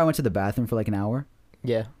 and remember I went to the bathroom for like an hour.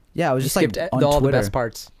 Yeah. Yeah, I was You just like skipped on all Twitter. the best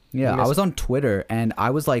parts. Yeah, You I missed- was on Twitter and I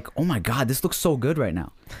was like, oh my God, this looks so good right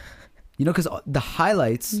now. Because the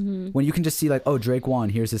highlights, when you can just see like, oh, Drake won,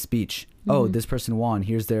 here's his speech. Oh, this person won,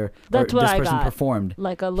 here's their, That's what this I person got. performed.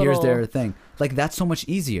 Like a little. Here's their thing. Like that's so much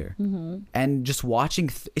easier. And just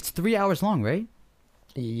watching, it's 3 hours long, right?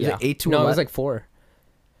 Yeah. 8 to no, 11? it was like 4.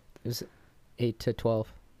 It was 8 to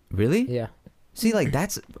 12. Really? Yeah. See, like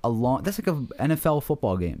that's like a NFL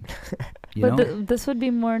football game. You But know? this would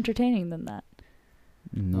be more entertaining than that.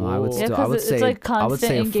 No, I would Whoa. Yeah, still. I would because say. it's like I would constant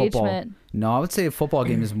say a football. engagement. No, I would say a football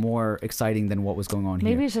game is more exciting than what was going on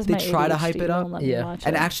Maybe here. it's just They my try to ADHD hype it up. won't let me Yeah. watch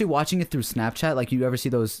And it. actually watching it through Snapchat, like you ever see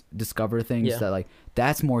those Discover things Yeah. that like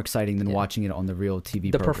that's more exciting than Yeah. watching it on the real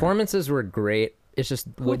TV. The program. performances were great. It's just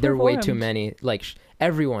Who there were way too performed? many. Like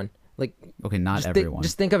everyone. Like Okay, not just everyone.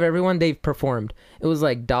 just think of everyone they've performed. It was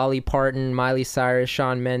like Dolly Parton, Miley Cyrus,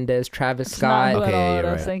 Shawn Mendes, Travis It's not Scott, who at Okay, all you're what I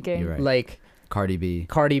right. was thinking. You're right. like Cardi B.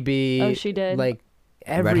 Cardi B. Oh, she did. Like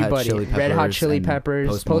Hot everybody. Chili Red Hot Peppers Chili and Peppers,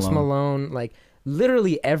 Post Post Malone. Malone. Like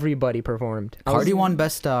literally everybody performed. I was- Cardi won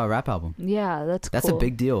best rap album. Yeah, that's That's cool. a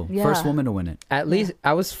big deal. Yeah. First woman to win it. At least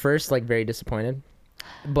I was first like very disappointed,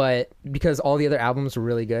 but because all the other albums were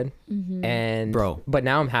really good, Mm-hmm. and Bro. But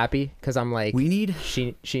now I'm happy because I'm like We need.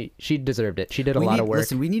 she deserved it. She did a we lot need, of work.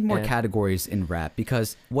 Listen, we need more and- categories in rap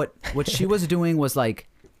because what she was doing was like,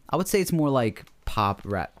 I would say it's more like pop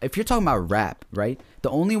rap. If you're talking about rap, right? The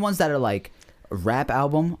only ones that are like a rap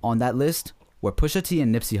album on that list were Pusha T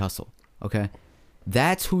and Nipsey Hussle. Okay,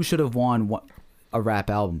 that's who should have won a rap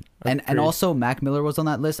album. And Agreed. also Mac Miller was on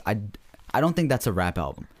that list. I don't think that's a rap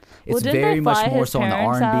album. Well, It's didn't they very much fly more his so on the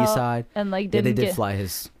parents R&B out side. And like Yeah, didn't they did get, fly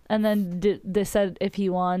his. and then they said if he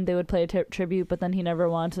won, they would play a tribute, but then he never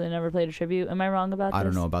won, so they never played a tribute. Am I wrong about this? I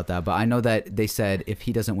don't know about that, but I know that they said if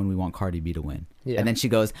he doesn't win, we want Cardi B to win. Yeah. And then she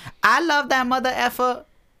goes, "I love that mother effer."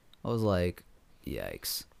 I was like,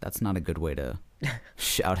 "Yikes, that's not a good way to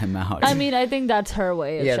shout him out." I mean, I think that's her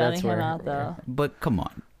way of Yeah, shouting that's him where- out, though. but come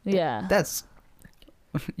on, Yeah. that's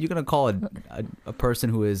you're gonna call a person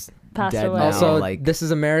who is Passed dead away. now Also, like This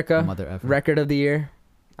Is America mother effer. record of the year.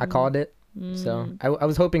 I called it. Mm. So I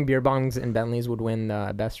was hoping Beer Bongs and Bentleys would win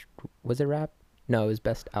best. Was it rap? No, it was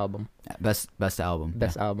best album. Best album.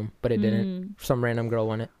 Best album, but it didn't. Mm. Some random girl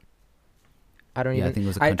won it. I don't Yeah, I even. think it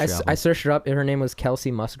was a I country album. I searched her up. Her name was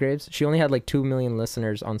Kelsey Musgraves. She only had like 2 million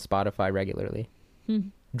listeners on Spotify regularly. Hmm.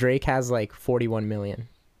 Drake has like 41 million.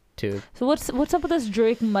 Too. So what's up with this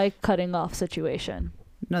Drake mic cutting off situation?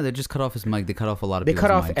 No, they just cut off his mic. They cut off a lot of. They people's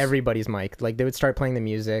cut off mics. everybody's mic. Like they would start playing the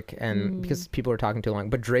music, and because people were talking too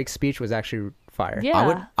long. But Drake's speech was actually fire. Yeah,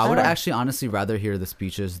 I would like- actually honestly rather hear the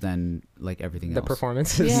speeches than like everything The else.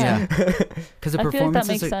 performances. Yeah. Because the I feel like that performances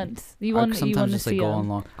makes are- sense. You are want sometimes to just see like go on him.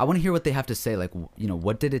 long. I want to hear what they have to say. Like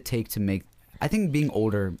what did it take to make? I think being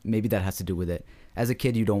older, maybe that has to do with it. As a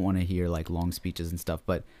kid, you don't want to hear like long speeches and stuff,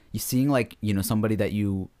 but you seeing like somebody that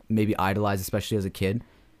you maybe idolize, especially as a kid,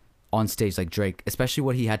 on stage like Drake, especially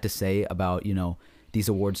what he had to say about these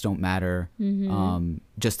awards don't matter.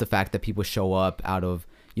 Just the fact that people show up out of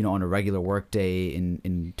on a regular work day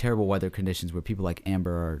in terrible weather conditions where people like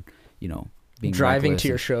Amber are being Driving reckless to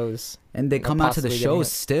your and- shows. and they come out to the possibly getting shows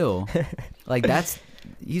hit. still. Like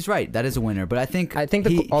he's right. That is a winner. But I think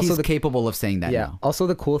also he's capable of saying that Yeah. now. Also,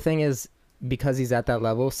 the cool thing is because he's at that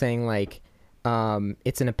level, saying like,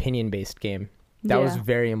 it's an opinion-based game. That was Yeah.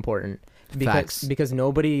 very important. Facts. Because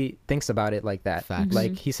nobody thinks about it like that. Facts.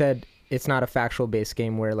 Like he said, it's not a factual-based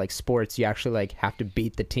game where like sports, you actually like have to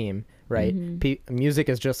beat the team, right? Music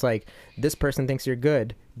is just like this person thinks you're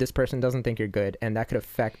good, this person doesn't think you're good, and that could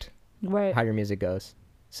affect Right. how your music goes.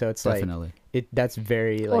 So it's Definitely. like that's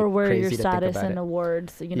very like or where crazy your to think status about and it.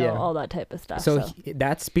 awards, Yeah. all that type of stuff. So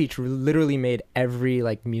that speech literally made every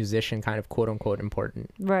like musician kind of quote unquote important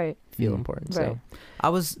right. feel important. Right.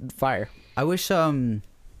 So fire. I wish I'm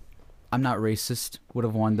Not Racist would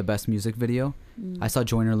have won the best music video. I saw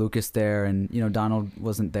Joyner Lucas there, and Donald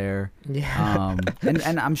wasn't there. Yeah.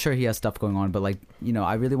 And I'm sure he has stuff going on, but like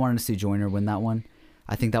I really wanted to see Joyner win that one.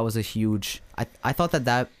 I think that was a huge. I thought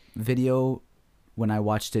that video, when I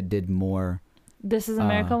watched it, did more. This is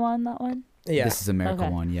America won that one. Yeah. This is America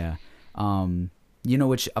Okay. one, yeah.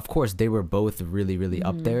 Which of course they were both really, really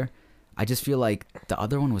up there. I just feel like the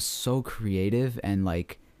other one was so creative, and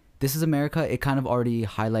like This is America, it kind of already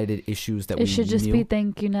highlighted issues that we It should just knew. be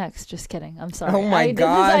Thank You Next. Just kidding. I'm sorry. Oh my I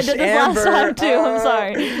gosh, did this Amber. last time too. I'm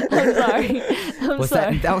sorry. I'm sorry. I'm Was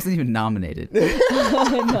sorry. that wasn't even nominated.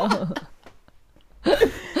 No.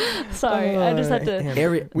 Sorry. I just had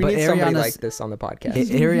to. We but need somebody Ariana's- like this on the podcast.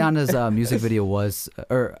 Ariana's music video was,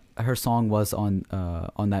 or her song was on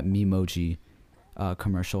that Memoji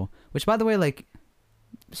commercial. Which, by the way, like,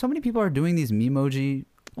 so many people are doing these Memoji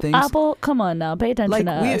things. Apple, come on now. Pay attention Like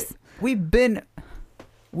to us.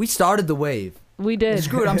 we started the wave. We did.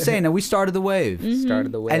 Screw it, I'm saying that we started the wave.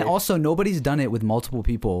 Started the wave. And also, nobody's done it with multiple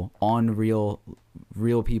people on real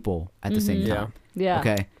people at the same Yeah. time. Yeah.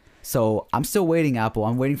 Okay. So I'm still waiting, Apple.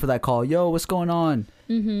 I'm waiting for that call. Yo, what's going on?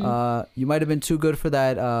 You might have been too good for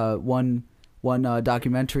that one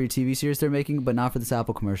documentary TV series they're making, but not for this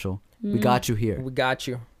Apple commercial. We got you here. we got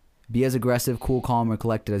you. Be as aggressive, cool, calm, or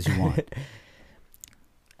collected as you want.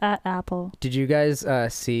 At Apple. Did you guys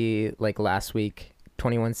see like last week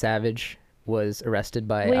 21 Savage was arrested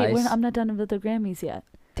by Wait, ICE? I'm not done with the Grammys yet.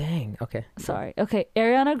 Dang. Okay. Sorry. Okay,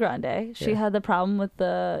 Ariana Grande. She Yeah. had the problem with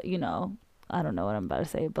the, I don't know what I'm about to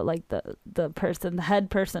say, but like the head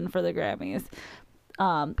person for the Grammys.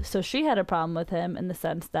 So she had a problem with him in the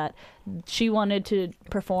sense that she wanted to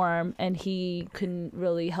perform and he couldn't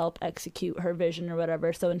really help execute her vision or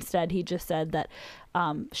whatever. So instead, he just said that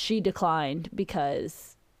she declined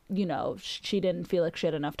because she didn't feel like she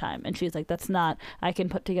had enough time. And she's like, that's not, I can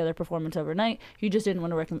put together a performance overnight. You just didn't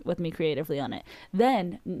want to work with me creatively on it.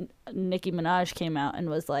 Then Nicki Minaj came out and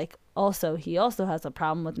was like, he also has a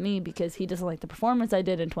problem with me because he doesn't like the performance I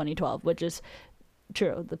did in 2012, which is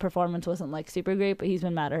true. The performance wasn't like super great, but he's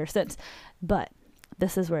been mad at her since. But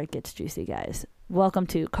this is where it gets juicy, guys. Welcome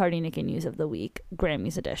to Cardi Nicki News of the Week,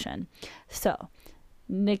 Grammys edition. So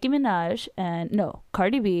Nicki Minaj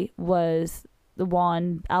Cardi B was the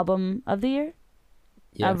one album of the year.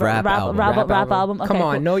 Yeah. Rap album. Okay, Come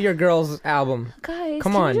on, cool. Know Your Girl's album. Guys,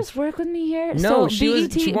 Come can on. you just work with me here? No, so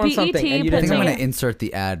she won something, and you I think didn't I'm know. gonna insert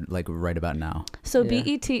the ad like right about now. So Yeah.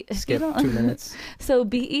 BET Skip 2 minutes. So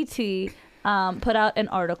BET put out an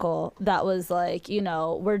article that was like,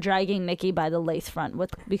 we're dragging Nicki by the lace front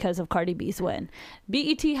because of Cardi B's win.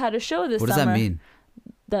 BET had a show this What summer. does that mean?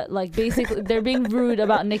 That like basically they're being rude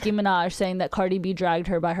about Nicki Minaj, saying that Cardi B dragged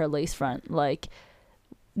her by her lace front, like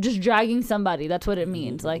just dragging somebody. That's what it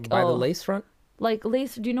means. Like By the lace front? like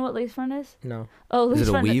lace. Do you know what lace front is? No. Oh, lace Is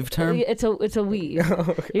it a front. weave term? It's a weave.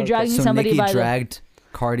 Okay. You're dragging So somebody Nicki by dragged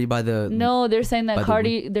Cardi by the No, they're saying by that the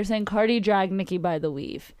Cardi. They're saying Cardi dragged Nicki by the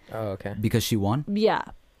weave. Oh, okay. because she won, Yeah,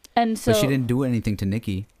 and so but she didn't do anything to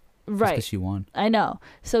Nicki. right. Because she won. I know.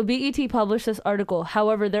 So BET published this article.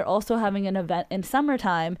 However, they're also having an event in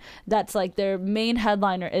summertime that's like their main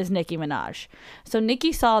headliner is Nicki Minaj. So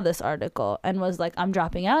Nicki saw this article and was like, I'm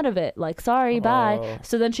dropping out of it. Like, sorry, bye. Oh.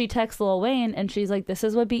 So then she texts Lil Wayne and she's like, this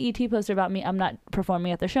is what BET posted about me. I'm not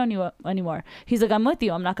performing at the show anymore. He's like, I'm with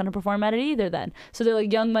you. I'm not going to perform at it either then. So they're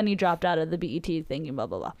like, Young Money dropped out of the BET thing and blah,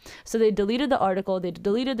 blah, blah. So they deleted the article. They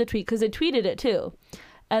deleted the tweet because they tweeted it too.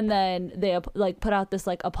 And then they like put out this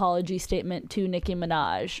like apology statement to Nicki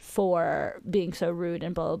Minaj for being so rude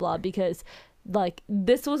and blah blah blah because like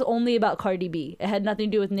this was only about Cardi B. It had nothing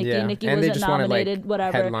to do with Nicki. Yeah. Nicki And they wasn't just wanted, like, nominated,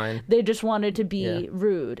 whatever. headline. They just wanted to be Yeah.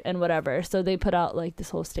 rude and whatever. So they put out like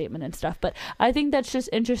this whole statement and stuff. But I think that's just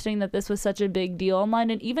interesting that this was such a big deal online.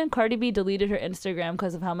 And even Cardi B deleted her Instagram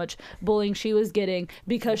because of how much bullying she was getting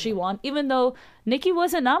because she won, even though Nicki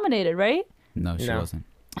wasn't nominated, right? No, she No. wasn't.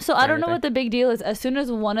 So I don't know Anything. what the big deal is. As soon as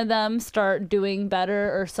one of them start doing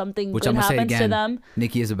better or something Which good I'm gonna say happens to again, them,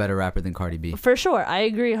 Nicki is a better rapper than Cardi B. for sure, I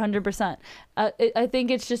agree 100%. I think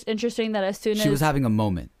it's just interesting that as soon as She was having a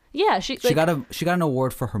moment. yeah, she Got an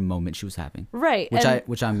award for her moment she was having, right,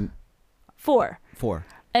 which I'm for. for.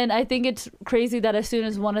 And I think it's crazy that as soon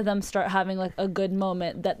as one of them start having like a good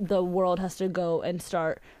moment, that the world has to go and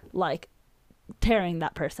start like tearing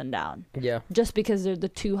that person down Yeah. just because they're the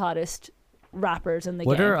two hottest rappers in the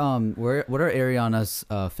What game. are what are Ariana's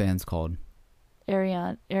fans called?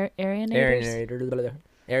 Arianators?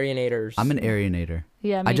 Arianators. I'm an Arianator.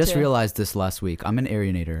 Yeah, me I just too. realized this last week. I'm an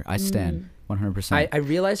Arianator. I stand 100%. I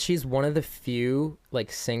realized she's one of the few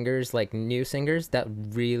like singers, like new singers, that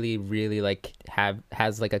really, really like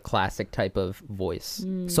has like a classic type of voice.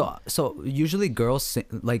 So usually girls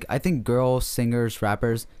like I think girl singers,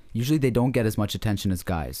 rappers, usually they don't get as much attention as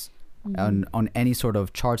guys on any sort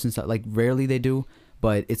of charts and stuff. Like rarely they do,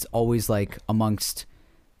 but it's always like amongst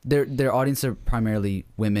their audience are primarily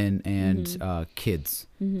women and kids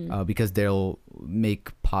because they'll make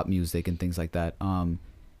pop music and things like that.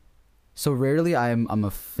 So rarely I'm a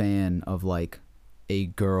fan of like a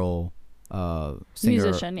girl singer.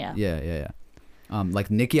 Musician, yeah. Yeah. Like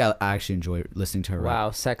Nicki, I actually enjoy listening to her rap. Wow,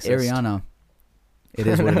 sexist. Ariana, it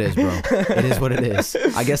is what it is, bro. It is what it is.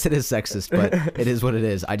 I guess it is sexist, but it is what it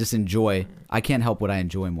is. I just enjoy. I can't help what I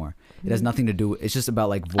enjoy more. It has nothing to do. It's just about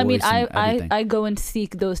like voice I mean, and everything. I go and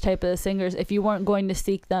seek those type of singers. If you weren't going to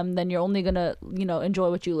seek them, then you're only gonna enjoy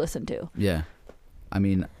what you listen to. Yeah. I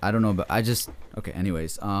mean, I don't know, but I just okay.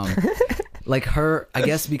 Anyways, like her, I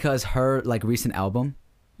guess because her like recent album,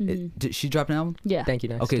 did she drop an album? Yeah. Thank you.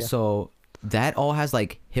 Next. Okay, yeah. so that all has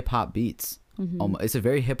like hip hop beats. It's a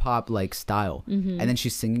very hip hop like style, and then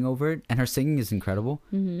she's singing over it, and her singing is incredible.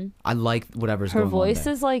 I like whatever's Her going voice on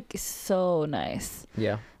there. is like so nice.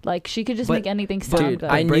 Yeah. Like she could just But- make anything sound Dude, good.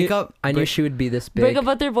 I break knew up- I knew break- she would be this big. break up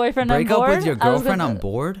with your boyfriend Break on up board. with your I was girlfriend gonna- on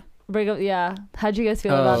board. Break up. Yeah. How'd you guys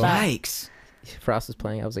feel Oh. about that? Yikes! Frost was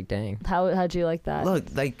playing. I was like, dang. How'd you like that? Look,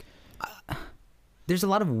 like, there's a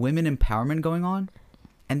lot of women empowerment going on,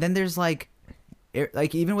 and then there's like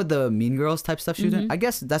like even with the Mean Girls type stuff she's doing, Mm-hmm. I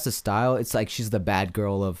guess that's a style. It's like she's the bad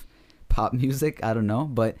girl of pop music. I don't know,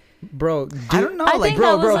 but Bro, I don't know. I Like, think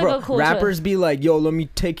that was, bro, like, bro. a cool Rappers be like, "Yo, let me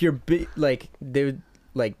take your beat."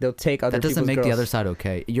 Like they'll take other that doesn't people's make girls. the other side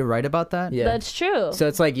okay. You're right about that. Yeah. That's true. So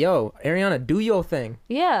it's like, yo, Ariana, do your thing.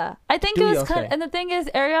 Yeah, I think Do it was your kind thing. and the thing is,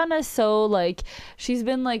 Ariana's so like she's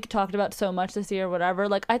been like talked about so much this year, or whatever.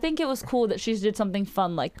 Like, I think it was cool that she did something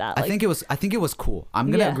fun like that. Like, I think it was cool.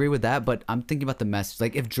 I'm gonna Yeah. agree with that, but I'm thinking about the message.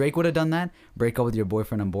 Like if Drake would have done that, break up with your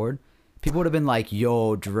boyfriend on board, people would have been like,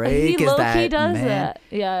 "Yo, Drake he is low-key that does man. that.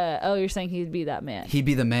 Yeah. Oh, you're saying he'd be that man. He'd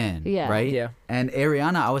be the man, Yeah. right? Yeah. And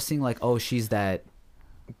Ariana, I was seeing like, oh, she's that,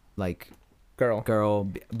 like Girl.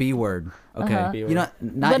 B word. Okay, Uh-huh. you know,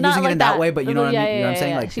 not But using it like in that way, but you know what yeah, I mean. You know what I'm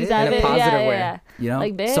saying? yeah. Like she's in that in a bitch, positive yeah, way. yeah. You know,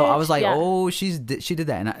 Like, so I was bitch, like, yeah. oh, she did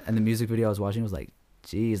that, and the music video I was watching was like,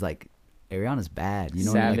 geez, like Ariana's bad, you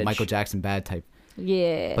know, like Savage. Michael Jackson bad type.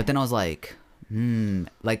 Yeah. But then I was like,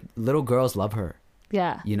 like little girls love her,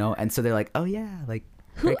 yeah. you know, and so they're like, oh yeah, like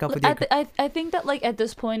break up with I, your. I think that like at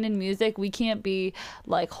this point in music we can't be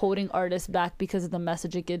like holding artists back because of the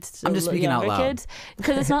message it gets to I'm just speaking out younger loud. kids,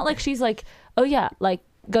 because it's not like she's like, oh yeah, like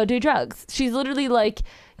go do drugs. She's literally like,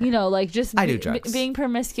 you know, like just I do drugs. being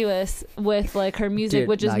promiscuous with like her music, Dude,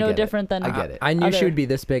 which is I no get it. different than I get it. I knew she other- would be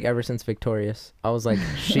this big ever since Victorious. I was like,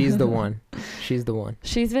 she's the one. She's the one.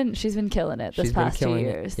 She's been killing it this She's been past 2 killing it,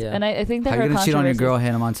 years, yeah. and I think that How her you gonna cheat on your controversies- girl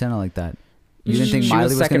Hannah Montana like that? You didn't think She Miley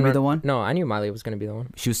was second gonna be run- the one? No, I knew Miley was gonna be the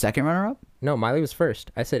one. She was second runner up. No, Miley was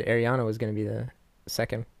first. I said Ariana was gonna be the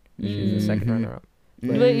second. She was the second Mhm. runner up.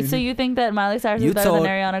 Wait, so you think that Miley Cyrus You is better told-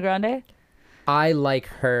 than Ariana Grande? I like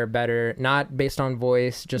her better, not based on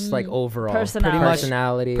voice, just like overall Personality.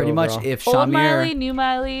 personality. Pretty much, overall. if Old Miley, Shamir, new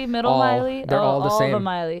Miley, middle All. Miley. They're all the same. The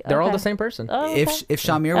Miley. They're all Okay. the same person. Oh, okay. if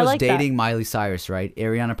Shamir I was like that. dating Miley Cyrus, right?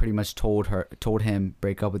 Ariana pretty much told him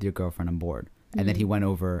break up with your girlfriend on board, and then he went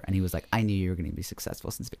over and he was like, I knew you were gonna be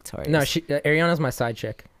successful since Victorious. No, Ariana's my side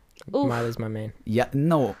chick. Oof. Miley's my main. Yeah,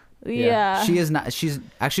 no, Yeah. she is not. She's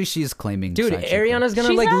claiming. Dude, side chick, Ariana's gonna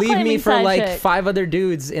She's like not leave me claiming for side like chick. 5 other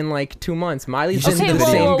dudes in like 2 months. Miley's You been should Okay, with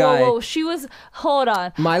see the the whoa, same whoa, guy. whoa, whoa. She was. Hold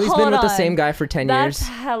on. Miley's hold been with the on. same guy for 10 That's years.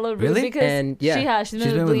 hella rude Really? because And, yeah. she has. She's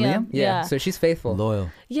been with Liam. Yeah, so she's faithful. loyal.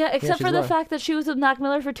 Yeah, except she's for the loyal. fact that she was with Mac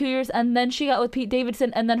Miller for 2 years, and then she got with Pete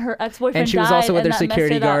Davidson, and then her ex-boyfriend And she was died, also with and her that messed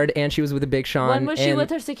security it up. guard, and she was with the Big Sean. When was she and with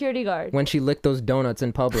her security guard? When she licked those donuts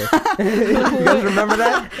in public. You guys remember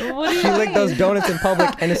that? What do you She licked mean? those donuts in public,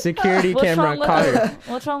 and a security What's camera wrong with caught the- her.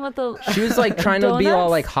 What's wrong with the? She was like trying to be all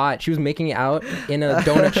Donuts? like hot. She was making out in a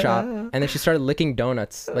donut shop, and then she started licking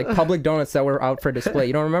donuts, like public donuts that were out for display.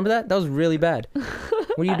 You don't remember that? That was really bad.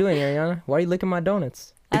 What are you doing, Ariana? Why are you licking my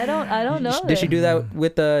donuts? I don't know. Did she do that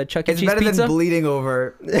with the Chuck E. It's Cheese better pizza? than bleeding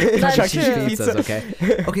over. That's Chuck E. Cheese true. pizzas,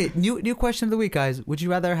 okay. Okay. New question of the week, guys. Would you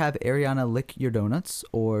rather have Ariana lick your donuts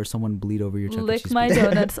or someone bleed over your Chuck E. Lick Cheese my pizza?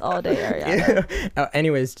 donuts all day, Ariana.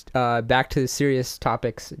 Anyways, back to serious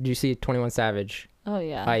topics. Did you see 21 Savage? Oh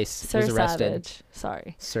yeah. Ice Sir was arrested. Savage.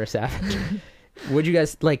 Sorry. Sir Savage. Would you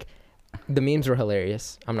guys like? The memes were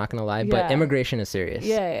hilarious. I'm not gonna lie, but Yeah. immigration is serious.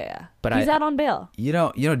 Yeah. But he's I- out on bail. You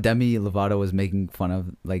know, Demi Lovato was making fun of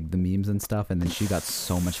like the memes and stuff, and then she got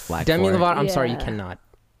so much flack. Demi for it. Lovato. I'm sorry, you Yeah. cannot.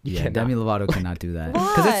 You Yeah, cannot. Demi Lovato cannot do that.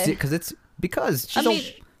 Why? Because she's I mean-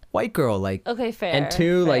 a white girl. Like, Okay, fair. And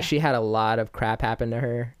two, fair. like she had a lot of crap happen to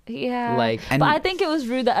her. Yeah. like- And- but I think it was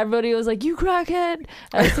rude that everybody was like, "You crackhead!"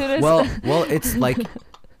 As soon as well, it's like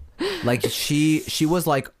she was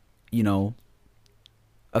like,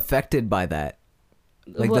 affected by that,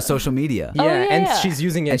 like the What? social media. Oh, Yeah, and yeah. she's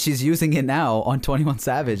using it. And she's using it now on 21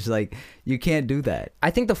 Savage. Like, you can't do that.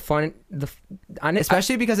 I think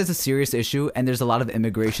Especially because it's a serious issue and there's a lot of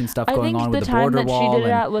immigration stuff I going think on the with the time border that wall. she did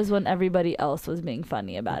it and at was when everybody else was being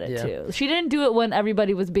funny about it Yeah. too. She didn't do it when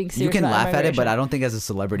everybody was being serious. you can about laugh at it, but immigration. I don't think as a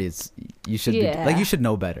celebrity, you should Yeah. you should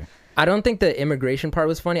know better. I don't think the immigration part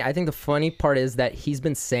was funny. I think the funny part is that he's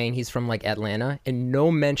been saying he's from like Atlanta, and no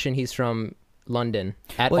mention he's from London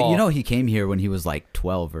at Well, all. he came here when he was like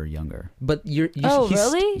 12 or younger. But Oh, he's,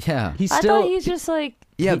 really? Yeah. He's I still. thought he's just like.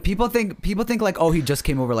 Yeah, people think like, oh, he just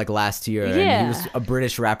came over like last year and Yeah. he was a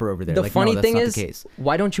British rapper over there. The like, funny no, that's thing not is, the case.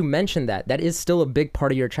 why don't you mention that? That is still a big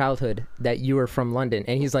part of your childhood that you were from London.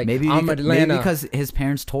 And he's like, Maybe I'm Atlanta. maybe because his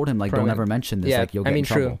parents told him like, From don't it. ever mention this. Yeah, Like, you'll I get mean, in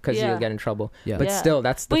true, trouble. because Yeah. you'll get in trouble. Yeah. But Yeah. still,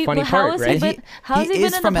 that's the Wait, funny but how part, has right? he been? How's he he been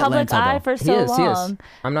is in from the public Atlanta, eye though. for He so is, he is. long?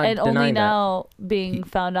 I'm not And only denying that. now being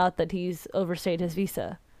found out that he's overstayed his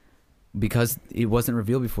visa. Because it wasn't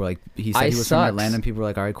revealed before. Like, he said Ice he was from sucks. Atlanta and people were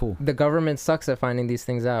like, all right, cool. The government sucks at finding these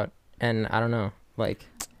things out. And I don't know. Like,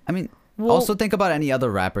 I mean, Well, also think about any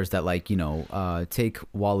other rappers that like, take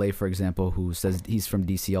Wale, for example, who says he's from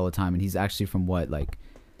DC all the time and he's actually from what, like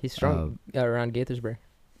He's from around Gaithersburg.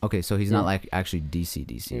 Okay, so he's Yeah. not like actually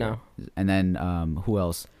DC. No. And then who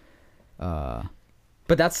else?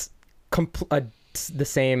 But that's the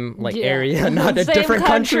same like Yeah. area, not a Same different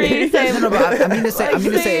country. same- No, no, but I mean to say, it'd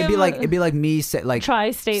be Same, like me say, like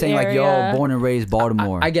Tri-state saying like, area. yo, born and raised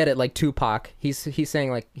Baltimore. I get it. Like Tupac, he's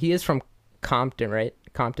saying like he is from Compton, right?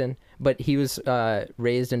 Compton, but he was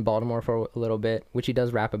raised in Baltimore for a little bit, which he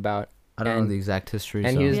does rap about. I don't know and- the exact history.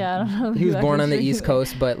 and so. he was- Yeah, I don't know. He was born on the exactly. East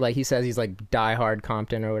Coast, but like he says he's like diehard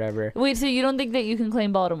Compton or whatever. Wait, so you don't think that you can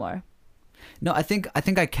claim Baltimore? No, I think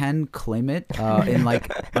I can claim it in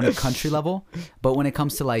like on a country level, but when it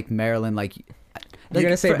comes to like Maryland, like You're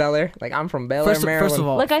gonna say for- Bel Air? Like I'm from Bel Air, Maryland. First of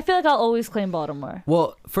all, Like I feel like I'll always claim Baltimore.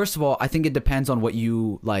 well, first of all, I think it depends on what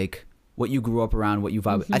you like, what you grew up around, what you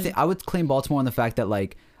vibe. I think I would claim Baltimore on the fact that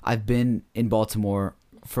like I've been in Baltimore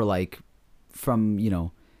for like from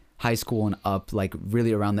high school and up, like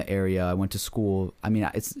really around the area. I went to school. I mean,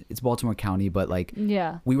 it's Baltimore County, but like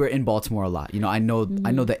Yeah. we were in Baltimore a lot. I know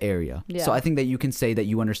the area. Yeah. So I think that you can say that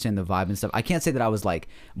you understand the vibe and stuff. I can't say that I was like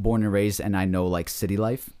born and raised and I know like city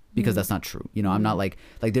life because that's not true. I'm not like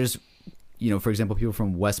there's for example, people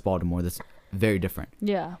from West Baltimore that's very different.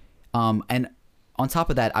 Yeah. And on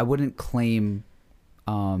top of that, I wouldn't claim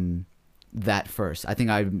that first. I think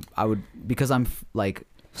I would because I'm like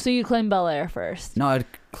So you claim Bel Air first. no, I'd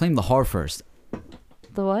claim Lahore first.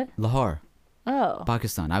 The what? Lahore, Oh.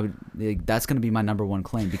 Pakistan. I would that's going to be my number one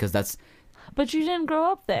claim because that's But you didn't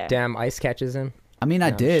grow up there. Damn, ICE catches him. I mean,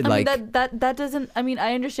 I No. did I like mean, that doesn't, I mean,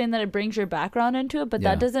 I understand that it brings your background into it, but Yeah.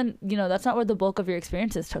 that doesn't, that's not where the bulk of your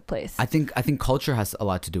experiences took place. I think culture has a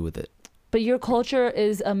lot to do with it. But your culture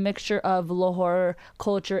is a mixture of Lahore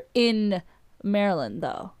culture in Maryland,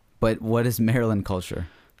 though. But what is Maryland culture?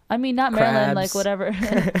 I mean, not Maryland, like Crabs.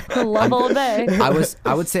 whatever. Love all day.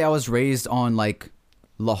 I would say I was raised on like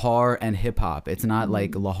Lahore and hip hop. It's not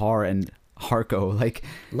like Lahore and Harco. Like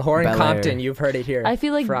Lahore and Bel Air. Compton, you've heard it here. I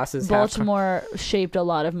feel like Frost is half Baltimore shaped a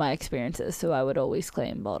lot of my experiences, so I would always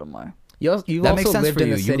claim Baltimore. You've that also makes sense lived for in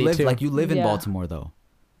you. the city you live too. you live in Yeah. Baltimore though.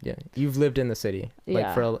 Yeah, you've lived in the city. Like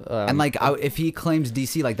Yeah. for And like if he claims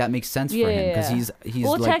DC, like that makes sense for him because Yeah. he's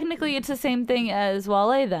Well, like technically, it's the same thing as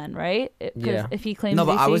Wale, then, right? 'Cause Yeah. if he claims no,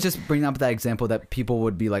 but I DC was just bringing up that example that people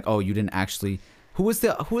would be like, oh, you didn't actually. Who was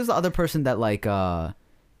the other person that like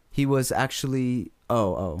he was actually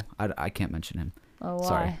I can't mention him. Oh,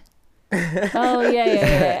 why? Sorry. Oh,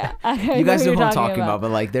 yeah. I You guys know what who you're I'm talking about,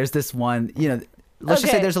 but like there's this one, let's just say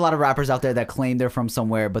Okay. there's a lot of rappers out there that claim they're from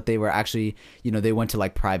somewhere, but they were actually, they went to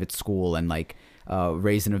like private school and like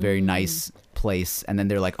raised in a very nice place, and then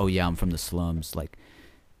they're like, oh yeah, I'm from the slums. Like,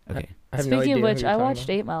 okay, I have no Speaking idea of who which, you're I talking watched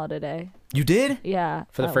about. 8 Mile today. you did? Yeah.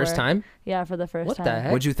 For the at first work. time. Yeah, for the first What time. the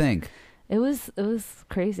heck? What'd you think? It was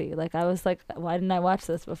crazy. Like I was like, why didn't I watch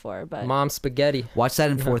this before? But Mom spaghetti. Watched that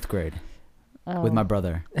in 4th grade with my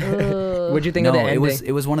brother. Ugh. What'd you think of the ending?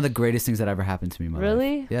 it was one of the greatest things that ever happened to me in my life.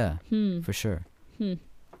 Really? Yeah, Hmm. for sure. Hmm.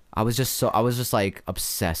 I was just like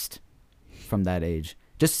obsessed from that age.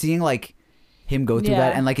 Just seeing like him go through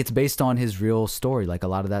that, Yeah. and like it's based on his real story. Like a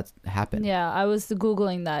lot of that happened. Yeah, I was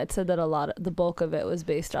googling that. It said that the bulk of it was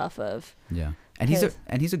based off of. Yeah. And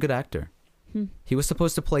he's a good actor. Hmm. He was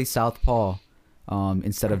supposed to play Southpaw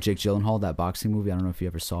instead of Jake Gyllenhaal, that boxing movie. I don't know if you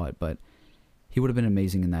ever saw it, but he would have been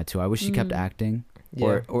amazing in that too. I wish he kept acting.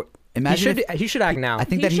 Yeah. Or imagine He should act now. I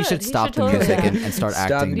think He that he should. should He stop should the totally music act. and start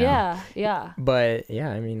Stop- acting now. Yeah. But yeah,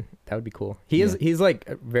 I mean that would be cool. He's like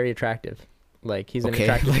very attractive. Like he's an Okay,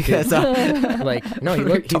 attractive like kid. that's not, Like no, he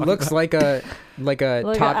talking looks like a Like a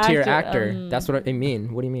top tier actor, actor. That's what I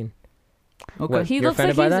mean. What do you mean? okay. What? He You're looks like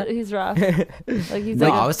offended by that? he's rough. Like he's No,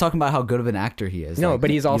 like I was talking about how good of an actor he is. No, Like, but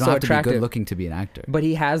he's also you don't have to be attractive. good looking to be an actor. But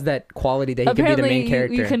he has that quality that he can be the apparently main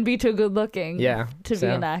character. you can be too good looking. Yeah, To so-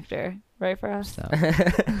 be an actor, right for us. So.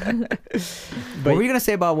 But what were you gonna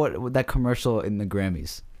say about what that commercial in the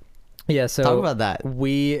Grammys? yeah, so Talk about that.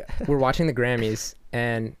 we were watching the Grammys,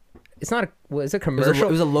 and it's not was a It was commercial.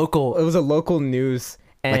 it was a local, It was a local news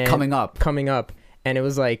and like coming up. and it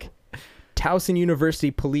was like Towson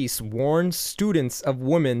University police warns students of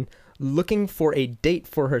women looking for a date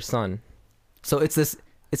for her son. So it's this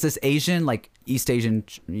Asian, like East Asian,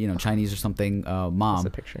 Chinese or something, That's mom the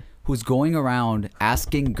picture. who's going around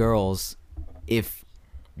asking girls if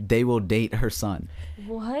they will date her son.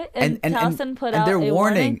 What? And Towson put and out they're a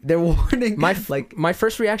warning. They're warning. My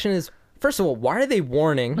first reaction is, first of all, why are they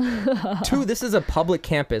warning? Two, this is a public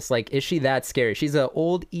campus. Like, is she that scary? She's an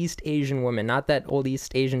old East Asian woman. Not that old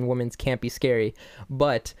East Asian women can't be scary,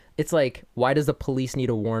 but it's like, why does the police need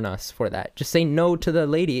to warn us for that? Just say no to the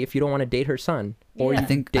lady if you don't want to date her son. Or Yeah. I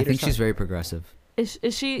think date her son. she's very progressive.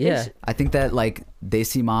 Is she? Yeah. Is she, I think that like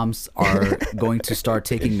Desi moms are going to start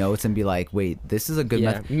taking notes and be like, wait, this is a good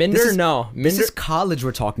Yeah. method. Minder, This is- no. This Minder, is college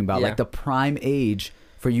we're talking about, Yeah. like the prime age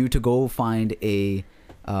for you to go find a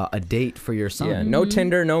date for your son. yeah. No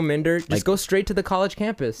Tinder, no Minder. Just Like- go straight to the college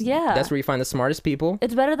campus. Yeah. That's where you find the smartest people.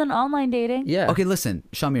 it's better than online dating. Yeah. Okay, listen,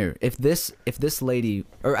 Shamir, if this lady,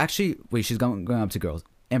 or actually, wait, she's going up to girls.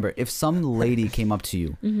 Amber, if some lady came up to you,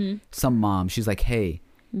 Mm-hmm. some mom, she's like, hey,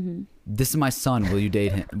 this is my son. Will you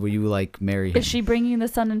date him? Will you like marry him? Is she bringing the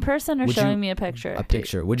son in person or Would showing you- me a picture? A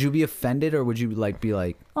picture. Would you be offended or would you like be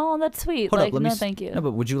like, Oh, that's sweet. hold Like, up, let me no, s- thank you. No,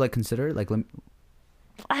 but would you like consider it? Like, let me,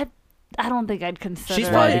 I don't think I'd consider She's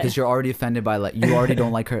it. probably- why? Because you're already offended by like you already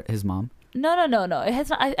don't like his mom. No. It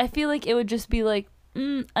has. I feel like it would just be like,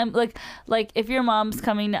 I'm like if your mom's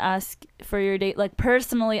coming to ask for your date. Like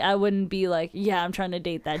personally, I wouldn't be like, yeah, I'm trying to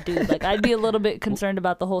date that dude. Like I'd be a little bit concerned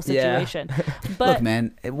about the whole Yeah. situation. But Look,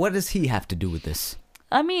 man, what does he have to do with this?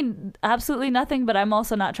 I mean, absolutely nothing. But I'm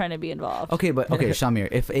also not trying to be involved. Okay, but okay, Shamir,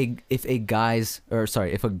 if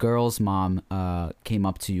a girl's mom came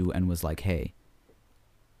up to you and was like, "Hey,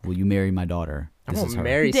 will you marry my daughter?" I This won't is her.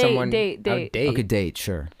 marry Date, someone. date, I would date. date. Okay, date,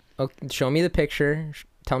 sure. Okay, show me the picture.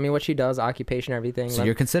 Tell me what she does, occupation, everything. So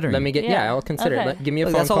you're considering. Let me get. Yeah. Yeah, I'll consider. Okay. Give me a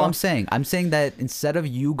Look, phone that's call. all I'm saying. I'm saying that instead of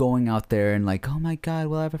you going out there and like, oh my God,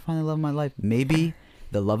 will I ever find the love of my life? Maybe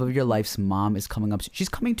the love of your life's mom is coming up. She's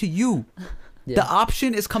coming to you. Yeah. The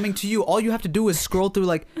option is coming to you. All you have to do is scroll through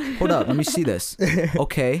like, hold up, let me see this.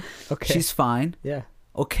 Okay. Okay. She's fine. Yeah.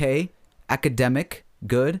 Okay. Academic.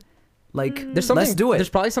 Good. Like, There's something. let's do it. There's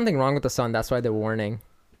probably something wrong with the son. That's why they're warning.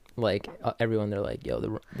 Like everyone, they're like,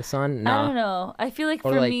 "Yo, the son." Nah. I don't know. I feel like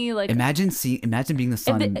Or, for like, me, like Imagine being the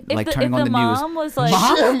son, like if turning on the the mom news. was like,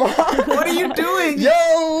 Mom, what are you doing?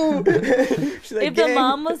 Yo. She's like, if the "Gang."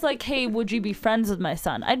 mom was like, "Hey, would you be friends with my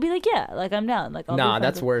son?" I'd be like, "Yeah, like I'm down." Like, I'll be Nah, friends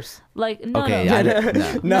that's with-" worse. Like, no, Okay, no, yeah, no,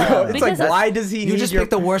 no. No, it's because like, why does he? You need just your... pick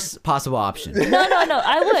the worst possible option. no.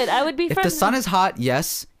 I would be If friends. the son is hot,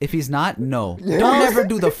 yes. If he's not, no. Don't ever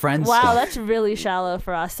do the friend Wow, stuff. that's really shallow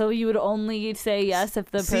for us. So you would only say yes if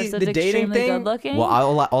the See, person's the dating extremely thing- good looking. Well,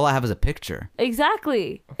 all I have is a picture.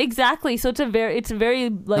 Exactly. So it's very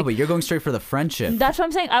like. No, but you're going straight for the friendship. That's what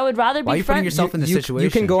I'm saying. I would rather be Why are you putting friends. yourself in this you, situation?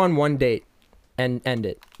 You can go on one date and end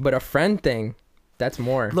it, but a friend thing, that's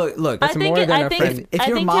more. Look. That's more than a friend. If I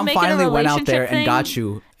your think to mom make it a finally went out there relationship and got thing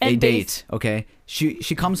you a and date, okay?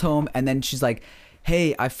 She comes home and then she's like,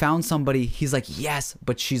 "Hey, I found somebody." He's like, "Yes,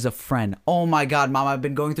 but she's a friend." Oh my God, Mom, I've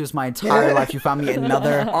been going through this my entire life. You found me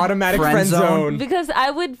another Automatic friend zone. Because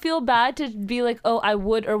I would feel bad to be like, oh, I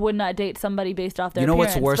would or would not date somebody based off their You know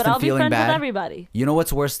what's appearance. worse but than I'll feeling be friends bad? with everybody. You know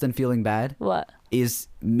what's worse than feeling bad? What? Is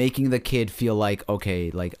making the kid feel like,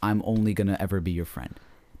 okay, like I'm only gonna ever be your friend.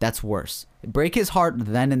 That's worse. Break his heart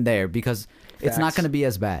then and there because it's not Facts. gonna be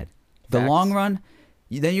as bad. The Facts. long run,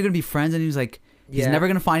 then you're gonna be friends, and he's like, he's Yeah. never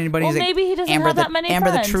gonna find anybody. Well, He's like, maybe he doesn't Amber, have that many Amber,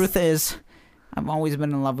 friends. the truth is, I've always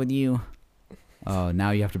been in love with you. Oh,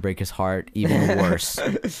 now you have to break his heart. Even worse.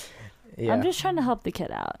 Yeah. I'm just trying to help the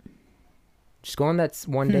kid out. Just go on that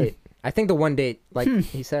one date. I think the one date, like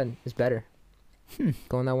he said, is better.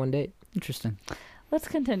 Go on that one date. Interesting. Let's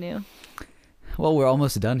continue. Well, we're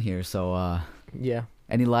almost done here. So, Yeah.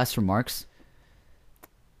 any last remarks?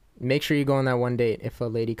 Make sure you go on that one date if a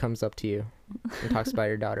lady comes up to you and talks about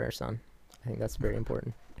your daughter or son. I think that's very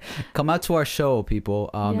important. Come out to our show, people,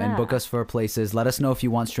 and Yeah. book us for places. Let us know if you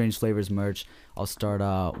want Strange Flavors merch. I'll start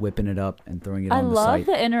whipping it up and throwing it I on the love site.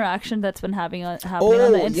 the interaction that's been happening on the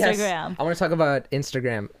Instagram. Yes. I want to talk about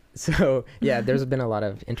Instagram. So, yeah, there's been a lot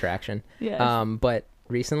of interaction. Yes. But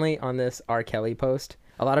recently on this R. Kelly post,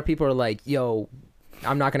 a lot of people are like, yo,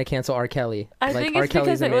 I'm not going to cancel R. Kelly. I like, think R. it's Kelly's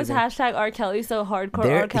because it was amazing. hashtag R. Kelly, so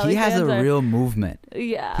hardcore R. Kelly he has fans a are- real movement.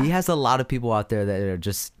 Yeah. He has a lot of people out there that are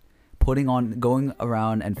just going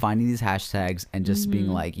around and finding these hashtags and just being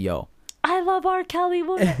like, yo. I love R. Kelly.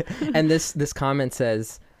 And this comment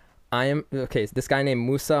says, this guy named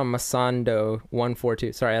Musa Masando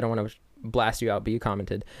 142. Sorry, I don't want to blast you out, but you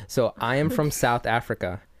commented. So, I am from South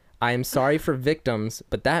Africa. I am sorry for victims,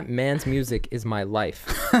 but that man's music is my life. ...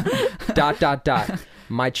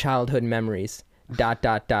 My childhood memories. ...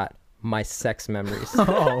 My sex memories.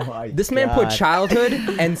 Oh my This man put childhood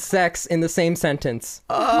and sex in the same sentence.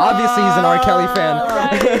 Obviously, he's an R. Kelly fan.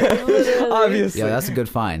 Right, literally. Obviously. Yeah, that's a good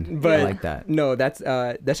find. But I like that. No, that's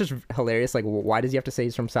just hilarious. Like, why does he have to say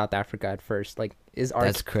he's from South Africa at first? Like,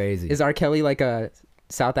 That's crazy. is R. Kelly like a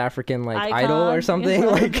South African like Icon. idol or something?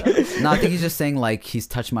 Like, No, I think he's just saying like he's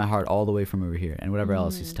touched my heart all the way from over here and whatever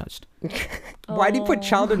else he's touched. why'd he put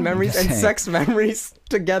childhood memories and saying. sex memories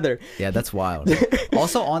together? Yeah, that's wild.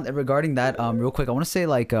 Also, regarding that, real quick, I want to say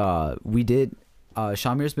like we did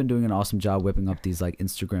Shamir's been doing an awesome job whipping up these like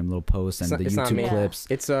Instagram little posts and the It's not me. YouTube clips.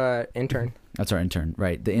 It's intern. That's our intern,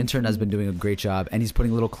 right? The intern has been doing a great job, and he's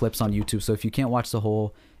putting little clips on YouTube. So if you can't watch the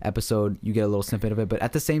whole episode, you get a little snippet of it. But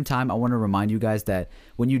at the same time, I want to remind you guys that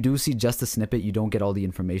when you do see just a snippet, you don't get all the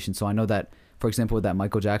information. So I know that, for example, with that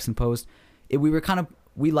Michael Jackson post,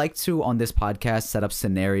 we like to, on this podcast, set up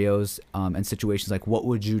scenarios and situations like, what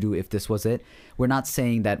would you do if this was it? We're not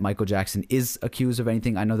saying that Michael Jackson is accused of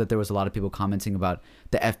anything. I know that there was a lot of people commenting about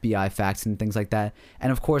the FBI facts and things like that.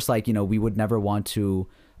 And of course, like, we would never want to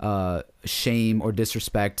shame or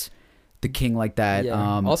disrespect the king like that.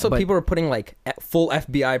 Yeah. Also, people are putting like full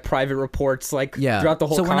FBI private reports like throughout the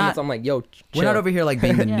whole comments. I'm like, yo, chill. We're not over here like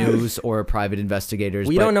being the news or private investigators.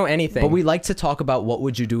 We don't know anything. But we like to talk about what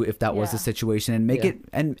would you do if that was the situation and make it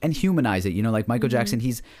and humanize it. Like Michael Jackson,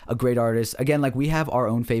 he's a great artist. Again, like we have our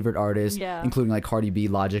own favorite artists, including like Cardi B,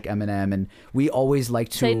 Logic, Eminem, and we always like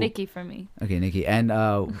to say Nicki for me. Okay, Nicki, and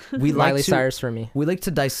we Miley like Cyrus for me. We like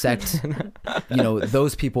to dissect,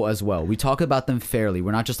 those people as well. We talk about them fairly.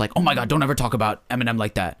 We're not just like, oh my God, don't ever talk about Eminem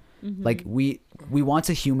like that. Like we want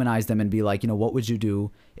to humanize them and be like, what would you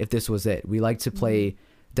do if this was it? We like to play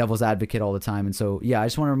devil's advocate all the time. And so, I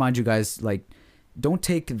just want to remind you guys, like, don't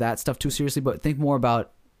take that stuff too seriously, but think more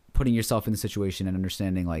about putting yourself in the situation and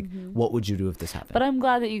understanding, like, what would you do if this happened? But I'm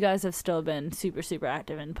glad that you guys have still been super, super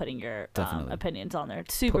active in putting your opinions on there.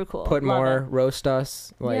 It's super cool. Put more, roast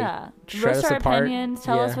us, like, shred roast us our apart. opinions,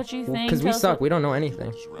 tell us what you think. Because we suck. We don't know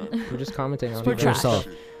anything. We're just commenting on Speak for yourself.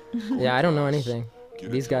 Yeah, I don't know anything.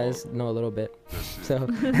 These guys know a little bit. So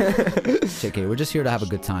JK, we're just here to have a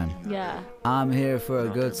good time. Yeah. I'm here for a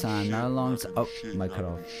good time, not a long time. Oh, mic cut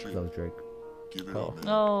off. That was Drake.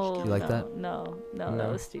 Oh. You like that? No,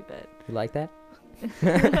 that was stupid. You like that? Go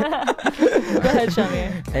ahead,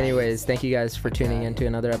 Shamir. Anyways, thank you guys for tuning in to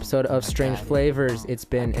another episode of Strange Flavors. It's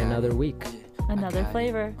been another week. Another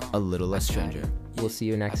flavor. A little less stranger. We'll see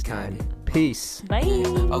you next time. Peace. Bye.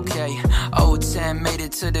 Okay, 010, made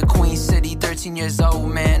it to the Queen City, 13 years old,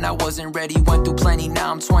 man, I wasn't ready, went through plenty,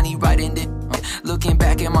 now I'm 20, writing it. Looking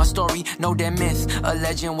back at my story, know that myth, a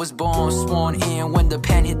legend was born, sworn in when the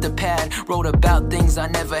pen hit the pad, wrote about things I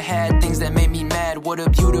never had, things that made me mad, what a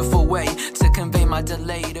beautiful way to convey my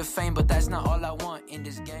delay to fame, but that's not all I want in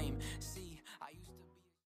this game.